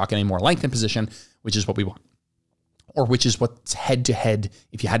the gastroc in a more lengthened position, which is what we want. Or which is what's head-to-head,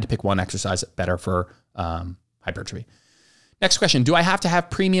 if you had to pick one exercise, better for hypertrophy. Next question, do I have to have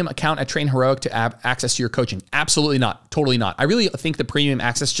premium account at Train Heroic to have access to your coaching? Absolutely not. Totally not. I really think the premium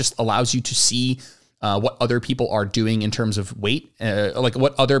access just allows you to see what other people are doing in terms of weight, like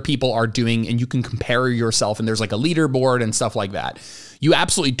what other people are doing, and you can compare yourself, and there's like a leaderboard and stuff like that. You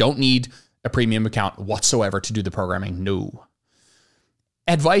absolutely don't need a premium account whatsoever to do the programming. No.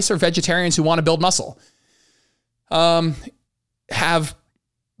 Advice for vegetarians who want to build muscle. Have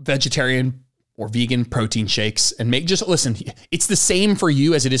vegetarian or vegan protein shakes and listen, it's the same for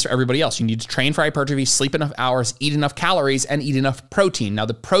you as it is for everybody else. You need to train for hypertrophy, sleep enough hours, eat enough calories, and eat enough protein. Now,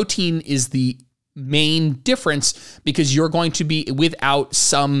 the protein is the main difference because you're going to be without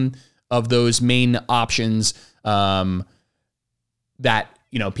some of those main options that,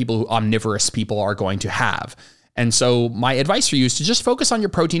 omnivorous people are going to have. And so my advice for you is to just focus on your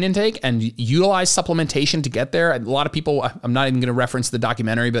protein intake and utilize supplementation to get there. A lot of people, I'm not even going to reference the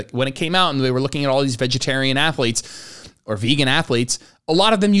documentary, but when it came out and they were looking at all these vegetarian athletes or vegan athletes, a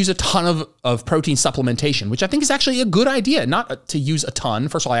lot of them use a ton of protein supplementation, which I think is actually a good idea, not to use a ton.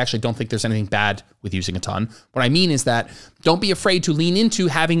 First of all, I actually don't think there's anything bad with using a ton. What I mean is that don't be afraid to lean into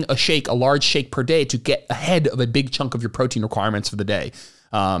having a large shake per day to get ahead of a big chunk of your protein requirements for the day.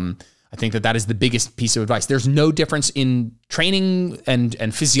 I think that is the biggest piece of advice. There's no difference in training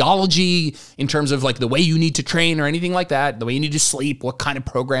and physiology in terms of like the way you need to train or anything like that, the way you need to sleep, what kind of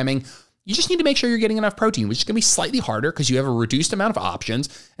programming. You just need to make sure you're getting enough protein, which is going to be slightly harder because you have a reduced amount of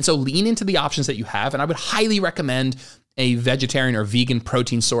options. And so lean into the options that you have. And I would highly recommend a vegetarian or vegan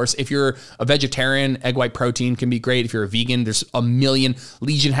protein source. If you're a vegetarian, egg white protein can be great. If you're a vegan, there's a million.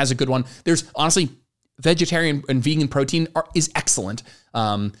 Legion has a good one. There's honestly, vegetarian and vegan protein is excellent.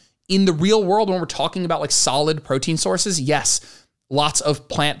 In the real world, when we're talking about like solid protein sources, yes, lots of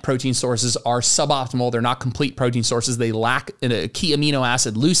plant protein sources are suboptimal. They're not complete protein sources. They lack a key amino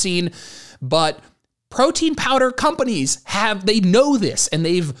acid, leucine. But protein powder companies they know this, and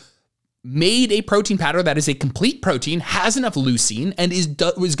they've made a protein powder that is a complete protein, has enough leucine, and is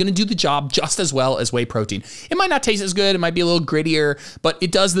going to do the job just as well as whey protein. It might not taste as good. It might be a little grittier, but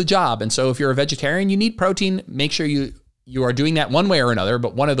it does the job. And so if you're a vegetarian, you need protein. Make sure you are doing that one way or another,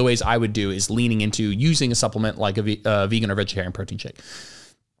 but one of the ways I would do is leaning into using a supplement like a vegan or vegetarian protein shake.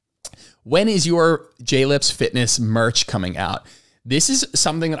 When is your JLips Fitness merch coming out? This is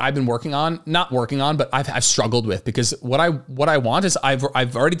something that I've been but I've struggled with because what I want is I've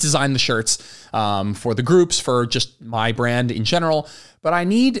already designed the shirts for the groups, for just my brand in general, but I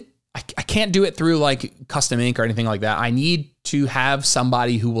can't do it through like custom ink or anything like that. I need to have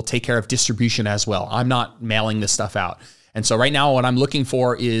somebody who will take care of distribution as well. I'm not mailing this stuff out. And so right now what I'm looking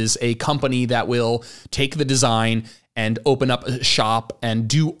for is a company that will take the design and open up a shop and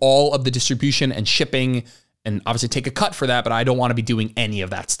do all of the distribution and shipping and obviously take a cut for that, but I don't want to be doing any of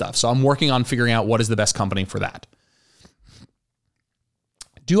that stuff. So I'm working on figuring out what is the best company for that.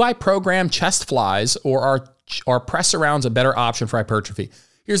 Do I program chest flies or are press arounds a better option for hypertrophy?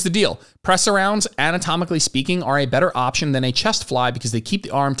 Here's the deal. Press arounds, anatomically speaking, are a better option than a chest fly because they keep the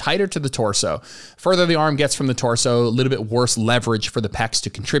arm tighter to the torso. Further the arm gets from the torso, a little bit worse leverage for the pecs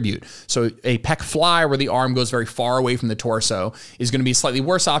to contribute. So a pec fly where the arm goes very far away from the torso is going to be a slightly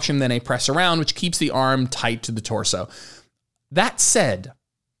worse option than a press around, which keeps the arm tight to the torso. That said,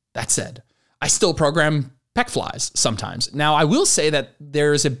 I still program pec flies sometimes. Now, I will say that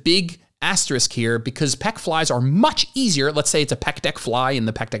there's a big asterisk here because pec flies are much easier. Let's say it's a pec deck fly in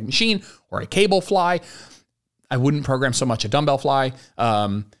the pec deck machine or a cable fly. I wouldn't program so much a dumbbell fly.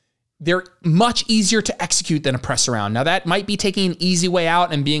 They're much easier to execute than a press around. Now that might be taking an easy way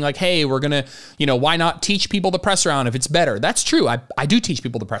out and being like, hey, we're going to, why not teach people the press around if it's better? That's true. I do teach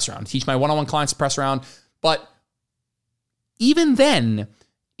people the press around. I teach my one-on-one clients the press around. But even then,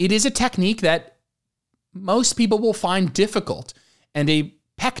 it is a technique that most people will find difficult. And a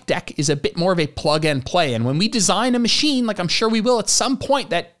pec deck is a bit more of a plug and play. And when we design a machine, like I'm sure we will at some point,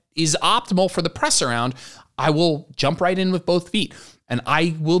 that is optimal for the press around, I will jump right in with both feet. And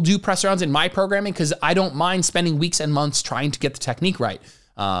I will do press arounds in my programming because I don't mind spending weeks and months trying to get the technique right.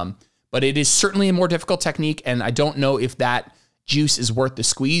 But it is certainly a more difficult technique. And I don't know if that juice is worth the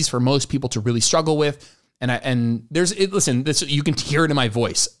squeeze for most people to really struggle with. Listen, you can hear it in my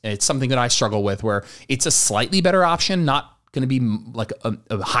voice. It's something that I struggle with where it's a slightly better option, not going to be like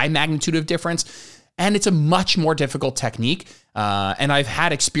a high magnitude of difference. And it's a much more difficult technique. And I've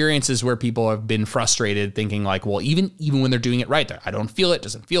had experiences where people have been frustrated thinking like, well, even when they're doing it right, I don't feel it,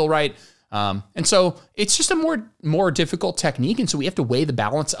 doesn't feel right. And so it's just a more difficult technique. And so we have to weigh the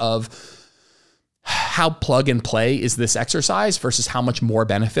balance of how plug and play is this exercise versus how much more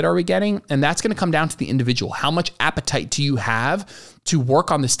benefit are we getting? And that's going to come down to the individual. How much appetite do you have to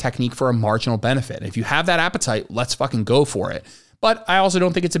work on this technique for a marginal benefit? And if you have that appetite, let's fucking go for it. But I also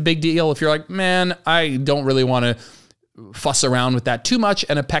don't think it's a big deal if you're like, man, I don't really want to fuss around with that too much.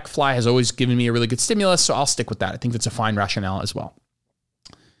 And a pec fly has always given me a really good stimulus, so I'll stick with that. I think that's a fine rationale as well.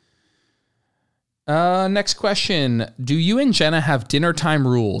 Next question. Do you and Jenna have dinner time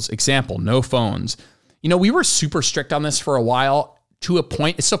rules? Example, no phones. We were super strict on this for a while to a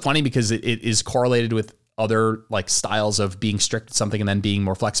point. It's so funny because it is correlated with other like styles of being strict at something and then being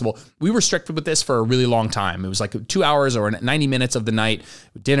more flexible. We were strict with this for a really long time. It was like 2 hours or 90 minutes of the night,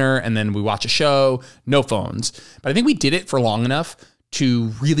 dinner, and then we watch a show, no phones. But I think we did it for long enough to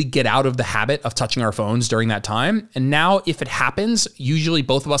really get out of the habit of touching our phones during that time. And now if it happens, usually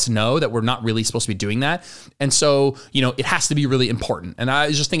both of us know that we're not really supposed to be doing that. And so, it has to be really important. And I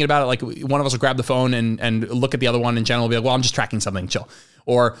was just thinking about it, like one of us will grab the phone and look at the other one in general and be like, well, I'm just tracking something, chill.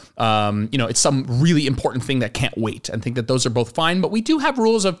 Or, it's some really important thing that can't wait, and think that those are both fine. But we do have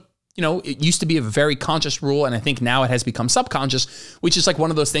rules of, it used to be a very conscious rule, and I think now it has become subconscious, which is like one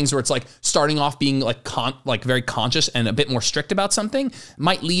of those things where it's like starting off being like very conscious and a bit more strict about something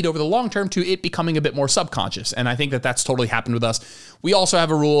might lead over the long term to it becoming a bit more subconscious. And I think that that's totally happened with us. We also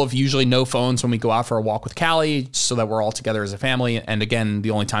have a rule of usually no phones when we go out for a walk with Callie, so that we're all together as a family. And again,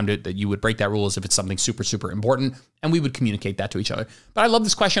 the only time that you would break that rule is if it's something super, super important, and we would communicate that to each other. But I love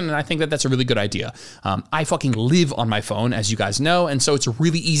this question, and I think that that's a really good idea. I fucking live on my phone, as you guys know, and so it's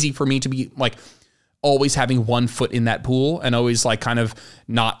really easy for me to be like always having one foot in that pool and always like kind of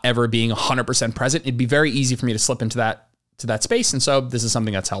not ever being 100% present. It'd be very easy for me to slip into that space, and so this is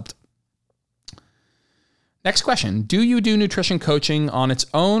something that's helped. Next question. Do you do nutrition coaching on its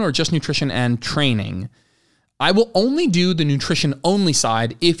own or just nutrition and training? I will only do the nutrition only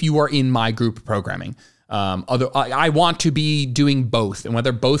side if you are in my group programming. I want to be doing both, and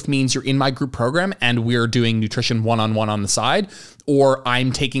whether both means you're in my group program and we're doing nutrition one-on-one on the side, or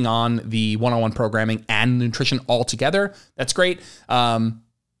I'm taking on the one-on-one programming and nutrition all together, that's great.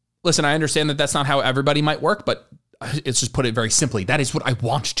 Listen, I understand that that's not how everybody might work, but it's just put it very simply. That is what I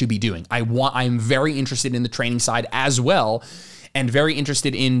want to be doing. I'm very interested in the training side as well, and very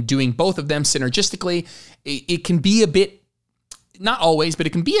interested in doing both of them synergistically. It can be a bit, not always, but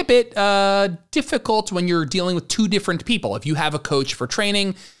it can be a bit difficult when you're dealing with two different people. If you have a coach for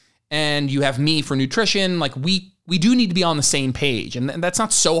training and you have me for nutrition, like we do need to be on the same page. And that's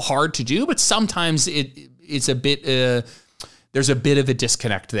not so hard to do, but sometimes it's a bit, there's a bit of a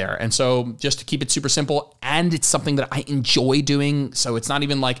disconnect there. And so just to keep it super simple, and it's something that I enjoy doing. So it's not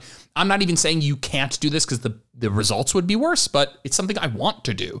even like, I'm not even saying you can't do this because the results would be worse, but it's something I want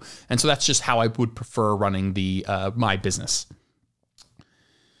to do. And so that's just how I would prefer running my business.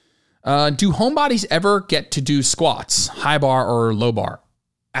 Do homebodies ever get to do squats, high bar or low bar?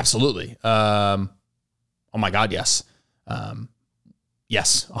 Absolutely. Oh my God, yes.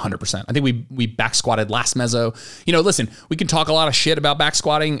 Yes, 100%. I think we back squatted last meso. Listen, we can talk a lot of shit about back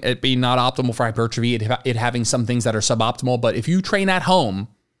squatting, it being not optimal for hypertrophy, it having some things that are suboptimal, but if you train at home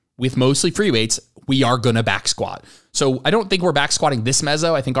with mostly free weights, we are going to back squat. So I don't think we're back squatting this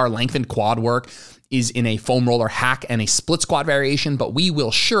meso. I think our lengthened quad work is in a foam roller hack and a split squat variation, but we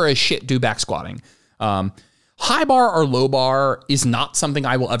will sure as shit do back squatting. High bar or low bar is not something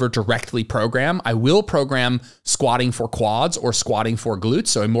I will ever directly program. I will program squatting for quads or squatting for glutes,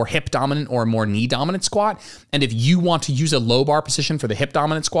 so a more hip dominant or a more knee dominant squat. And if you want to use a low bar position for the hip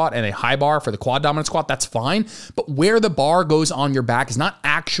dominant squat and a high bar for the quad dominant squat, that's fine. But where the bar goes on your back is not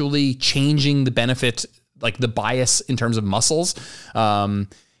actually changing the benefit, like the bias in terms of muscles. It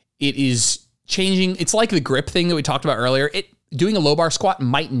is changing. It's like the grip thing that we talked about earlier. Doing a low bar squat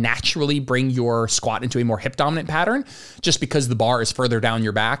might naturally bring your squat into a more hip dominant pattern just because the bar is further down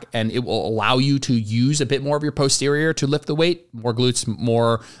your back, and it will allow you to use a bit more of your posterior to lift the weight, more glutes,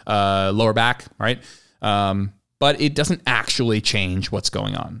 more lower back, right? But it doesn't actually change what's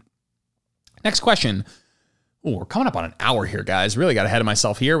going on. Next question. Oh, we're coming up on an hour here, guys. Really got ahead of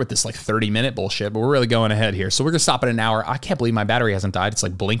myself here with this like 30-minute bullshit, but we're really going ahead here. So we're going to stop at an hour. I can't believe my battery hasn't died. It's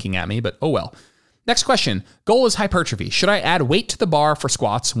like blinking at me, but oh well. Next question. Goal is hypertrophy. Should I add weight to the bar for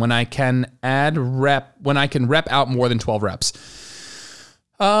squats when I can rep out more than 12 reps?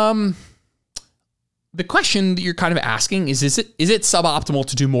 The question that you're kind of asking is it suboptimal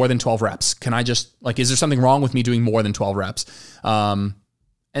to do more than 12 reps? Can I just is there something wrong with me doing more than 12 reps? And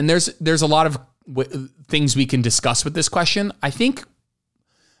there's a lot of things we can discuss with this question. I think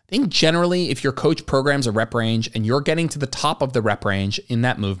generally if your coach programs a rep range and you're getting to the top of the rep range in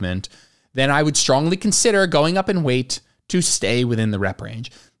that movement, then I would strongly consider going up in weight to stay within the rep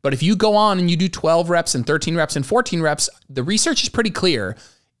range. But if you go on and you do 12 reps and 13 reps and 14 reps, the research is pretty clear.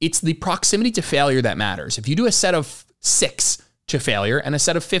 It's the proximity to failure that matters. If you do a set of 6 to failure and a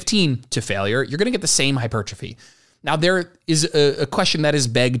set of 15 to failure, you're going to get the same hypertrophy. Now, there is a question that is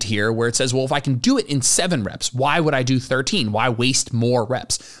begged here where it says, well, if I can do it in 7 reps, why would I do 13? Why waste more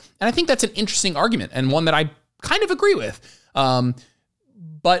reps? And I think that's an interesting argument and one that I kind of agree with.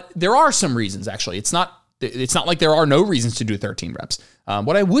 But there are some reasons, actually. It's not It's not like there are no reasons to do 13 reps.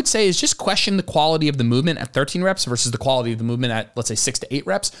 What I would say is just question the quality of the movement at 13 reps versus the quality of the movement at, let's say, 6 to 8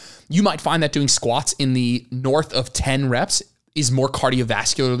 reps. You might find that doing squats in the north of 10 reps is more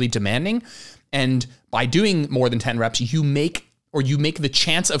cardiovascularly demanding. And by doing more than 10 reps, you make the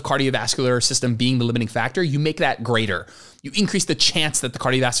chance of cardiovascular system being the limiting factor, you make that greater. You increase the chance that the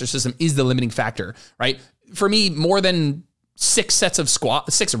cardiovascular system is the limiting factor, right? For me, more than 6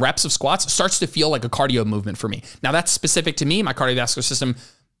 reps of squats starts to feel like a cardio movement for me. Now that's specific to me. My cardiovascular system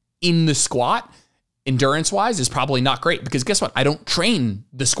in the squat, endurance wise, is probably not great because guess what? I don't train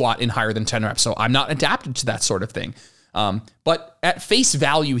the squat in higher than 10 reps. So I'm not adapted to that sort of thing. But at face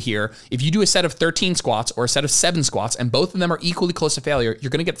value here, if you do a set of 13 squats or a set of 7 squats and both of them are equally close to failure, you're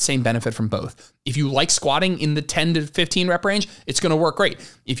going to get the same benefit from both. If you like squatting in the 10 to 15 rep range, it's going to work great.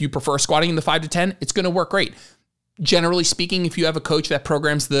 If you prefer squatting in the 5 to 10, it's going to work great. Generally speaking, if you have a coach that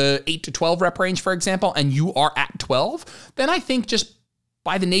programs the 8 to 12 rep range, for example, and you are at 12, then I think just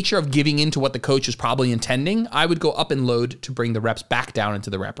by the nature of giving into what the coach is probably intending, I would go up and load to bring the reps back down into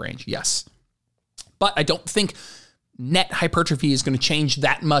the rep range. Yes. But I don't think net hypertrophy is going to change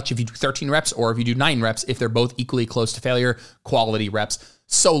that much if you do 13 reps or if you do 9 reps, if they're both equally close to failure quality reps,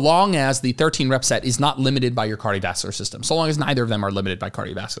 so long as the 13 rep set is not limited by your cardiovascular system, so long as neither of them are limited by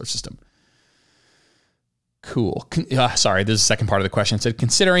cardiovascular system. Cool. Sorry, this is the second part of the question. It said,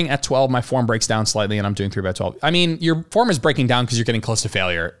 considering at 12, my form breaks down slightly and I'm doing 3 by 12. I mean, your form is breaking down because you're getting close to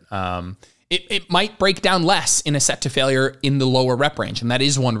failure. It might break down less in a set to failure in the lower rep range. And that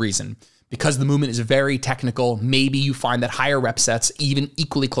is one reason. Because the movement is very technical, maybe you find that higher rep sets, even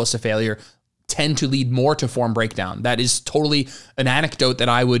equally close to failure, tend to lead more to form breakdown. That is totally an anecdote that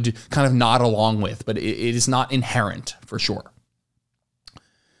I would kind of nod along with, but it is not inherent for sure.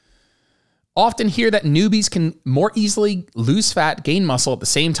 Often hear that newbies can more easily lose fat, gain muscle at the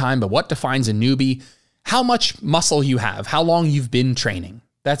same time, but what defines a newbie? How much muscle you have, how long you've been training.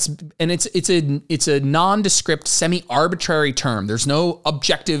 It's a nondescript, semi-arbitrary term. There's no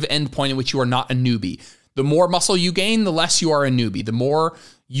objective endpoint in which you are not a newbie. The more muscle you gain, the less you are a newbie. The more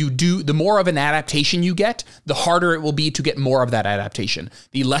you do, the more of an adaptation you get, the harder it will be to get more of that adaptation.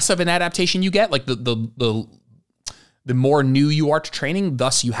 The less of an adaptation you get, like the more new you are to training,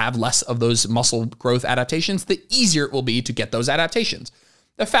 thus you have less of those muscle growth adaptations, the easier it will be to get those adaptations.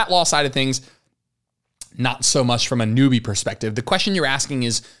 The fat loss side of things, not so much from a newbie perspective. The question you're asking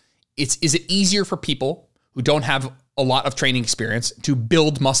is it easier for people who don't have a lot of training experience to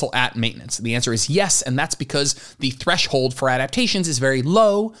build muscle at maintenance? The answer is yes, and that's because the threshold for adaptations is very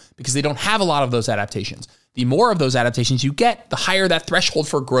low because they don't have a lot of those adaptations. The more of those adaptations you get, the higher that threshold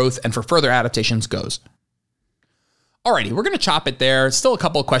for growth and for further adaptations goes. Alrighty, we're going to chop it there. Still a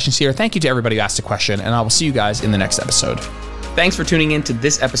couple of questions here. Thank you to everybody who asked a question, and I will see you guys in the next episode. Thanks for tuning in to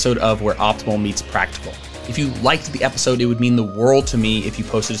this episode of Where Optimal Meets Practical. If you liked the episode, it would mean the world to me if you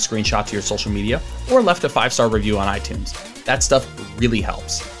posted a screenshot to your social media or left a 5-star review on iTunes. That stuff really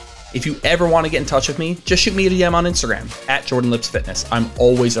helps. If you ever want to get in touch with me, just shoot me a DM on Instagram @JordanLipsFitness. I'm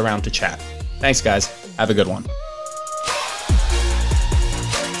always around to chat. Thanks, guys. Have a good one.